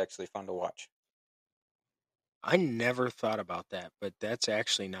tracks that's actually fun to watch. I never thought about that, but that's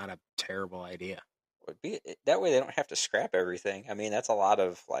actually not a terrible idea. Would be that way they don't have to scrap everything. I mean, that's a lot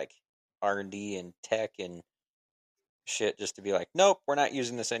of like R&D and tech and shit just to be like, nope, we're not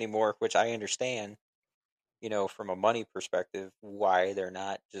using this anymore, which I understand, from a money perspective, why they're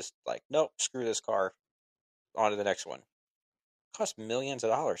not just like, nope, screw this car, on to the next one. It costs millions of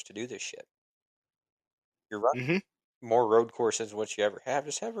dollars to do this shit. You're running Hmm. more road courses than what you ever have.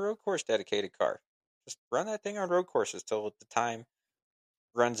 Just have a road course dedicated car. Just run that thing on road courses till the time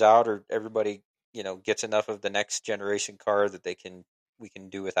runs out or everybody, gets enough of the next generation car that we can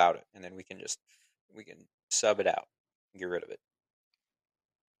do without it. And then we can sub it out and get rid of it.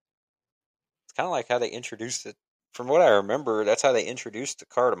 It's kind of like how they introduced it. From what I remember, that's how they introduced the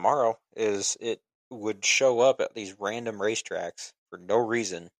car tomorrow. Is it would show up at these random racetracks for no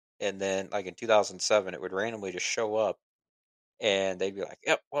reason, and then like in 2007, it would randomly just show up, and they'd be like,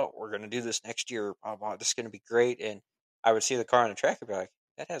 "Yep, well, we're gonna do this next year. Blah, blah, this is gonna be great." And I would see the car on the track and be like,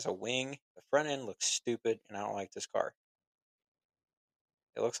 "That has a wing. The front end looks stupid, and I don't like this car.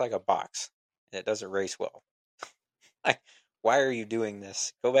 It looks like a box, and it doesn't race well. Like, why are you doing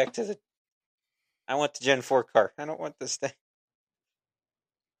this? Go back to the. I want the Gen 4 car. I don't want this thing."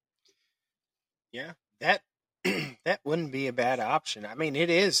 Yeah, that that wouldn't be a bad option. I mean, it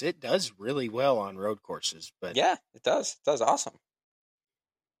is. It does really well on road courses, Yeah, it does. It does awesome.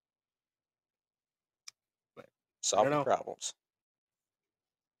 but I don't Solving know. problems.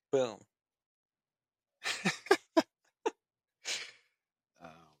 Boom. Oh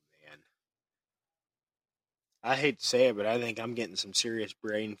man, I hate to say it, but I think I'm getting some serious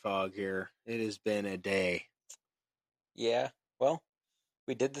brain fog here. It has been a day. Yeah. Well,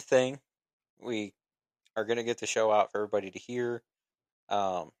 we did the thing. We are going to get the show out for everybody to hear.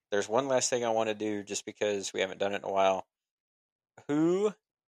 There's one last thing I want to do just because we haven't done it in a while. Who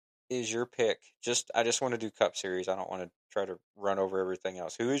is your pick? I just want to do Cup Series. I don't want to try to run over everything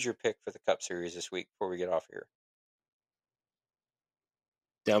else. Who is your pick for the Cup Series this week before we get off here?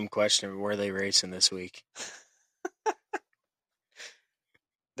 Dumb question. Where are they racing this week?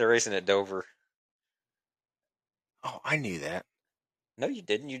 They're racing at Dover. Oh, I knew that. No, you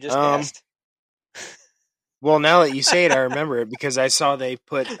didn't. You just Um. guessed. Well, now that you say it, I remember it because I saw they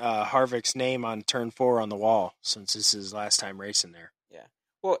put Harvick's name on turn 4 on the wall since this is his last time racing there. Yeah.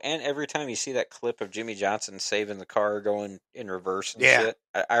 Well, and every time you see that clip of Jimmy Johnson saving the car going in reverse and Yeah. shit,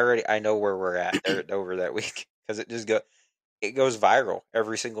 I know where we're at there at Dover that week because it goes viral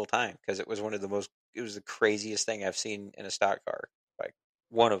every single time because it was the craziest thing I've seen in a stock car, like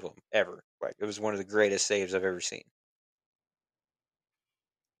one of them ever. Like it was one of the greatest saves I've ever seen.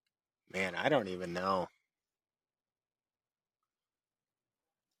 Man, I don't even know.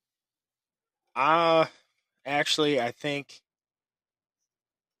 Uh Actually, I think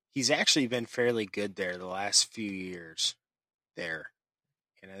he's actually been fairly good there the last few years there.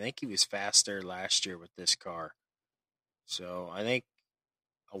 And I think he was faster last year with this car. So I think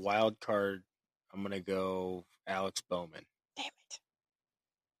a wild card, I'm going to go Alex Bowman. Damn it.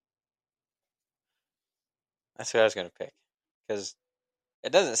 That's who I was going to pick. Because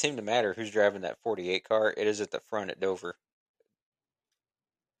it doesn't seem to matter who's driving that 48 car. It is at the front at Dover.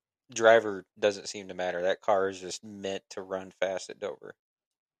 Driver doesn't seem to matter. That car is just meant to run fast at Dover.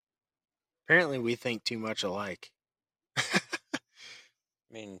 Apparently, we think too much alike.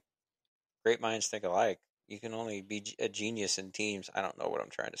 I mean, great minds think alike. You can only be a genius in teams. I don't know what I'm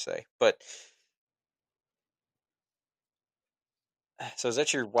trying to say. But, so is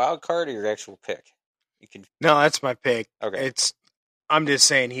that your wild card or your actual pick? You can. No, that's my pick. Okay. I'm just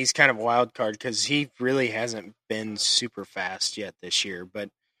saying he's kind of a wild card because he really hasn't been super fast yet this year. But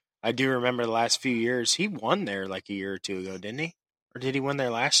I do remember the last few years he won there like a year or two ago, didn't he? Or did he win there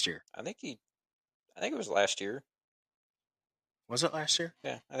last year? I think it was last year. Was it last year?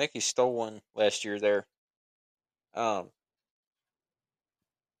 Yeah, I think he stole one last year there. Um,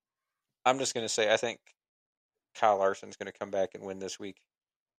 I'm just gonna say I think Kyle Larson's gonna come back and win this week.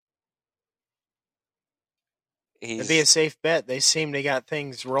 That'd be a He's safe bet. They seem they got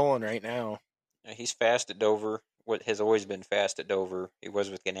things rolling right now. he's fast at Dover. What has always been fast at Dover. He was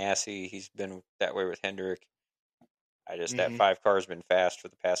with Ganassi. He's been that way with Hendrick. That Mm-hmm. 5 car's been fast for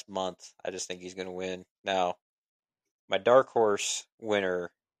the past month. I just think he's gonna win. Now, my dark horse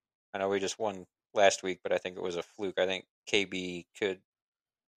winner. I know we just won last week, but I think it was a fluke. I think KB could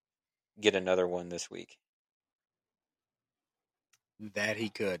get another one this week. That he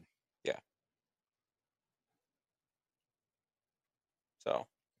could. Yeah. So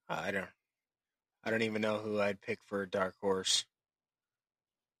I don't. I don't even know who I'd pick for a dark horse.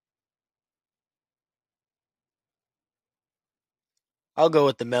 I'll go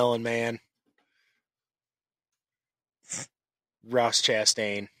with the Melon Man, Ross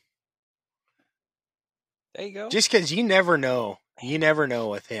Chastain. there you go. Just because you never know. You never know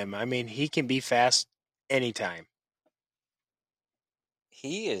with him. I mean, he can be fast anytime.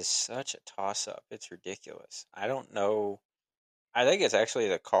 He is such a toss up. It's ridiculous. I don't know. I think it's actually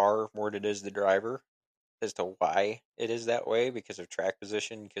the car more than it is the driver as to why it is that way because of track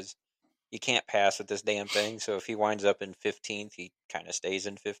position. Because you can't pass with this damn thing. So if he winds up in 15th, he kind of stays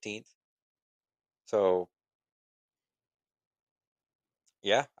in 15th. So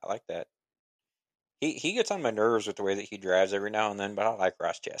yeah, I like that. He gets on my nerves with the way that he drives every now and then, but I like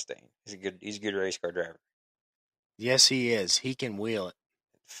Ross Chastain. He's a good race car driver. Yes, he is. He can wheel it.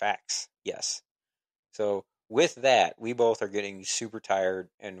 Facts, yes. So with that, we both are getting super tired,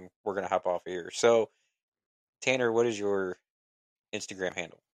 and we're gonna hop off here. So Tanner, what is your Instagram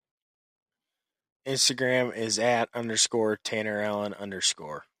handle? Instagram is at _ Tanner Allen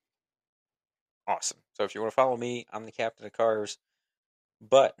 _. Awesome. So if you want to follow me, I'm the captain of cars.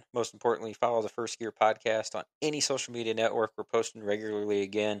 But most importantly, follow the First Gear podcast on any social media network. We're posting regularly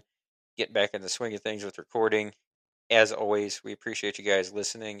again. Get back in the swing of things with recording. As always, we appreciate you guys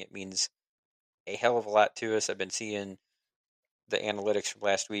listening. It means a hell of a lot to us. I've been seeing the analytics from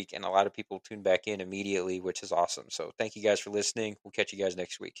last week, and a lot of people tune back in immediately, which is awesome. So thank you guys for listening. We'll catch you guys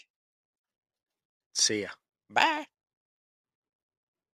next week. See ya. Bye.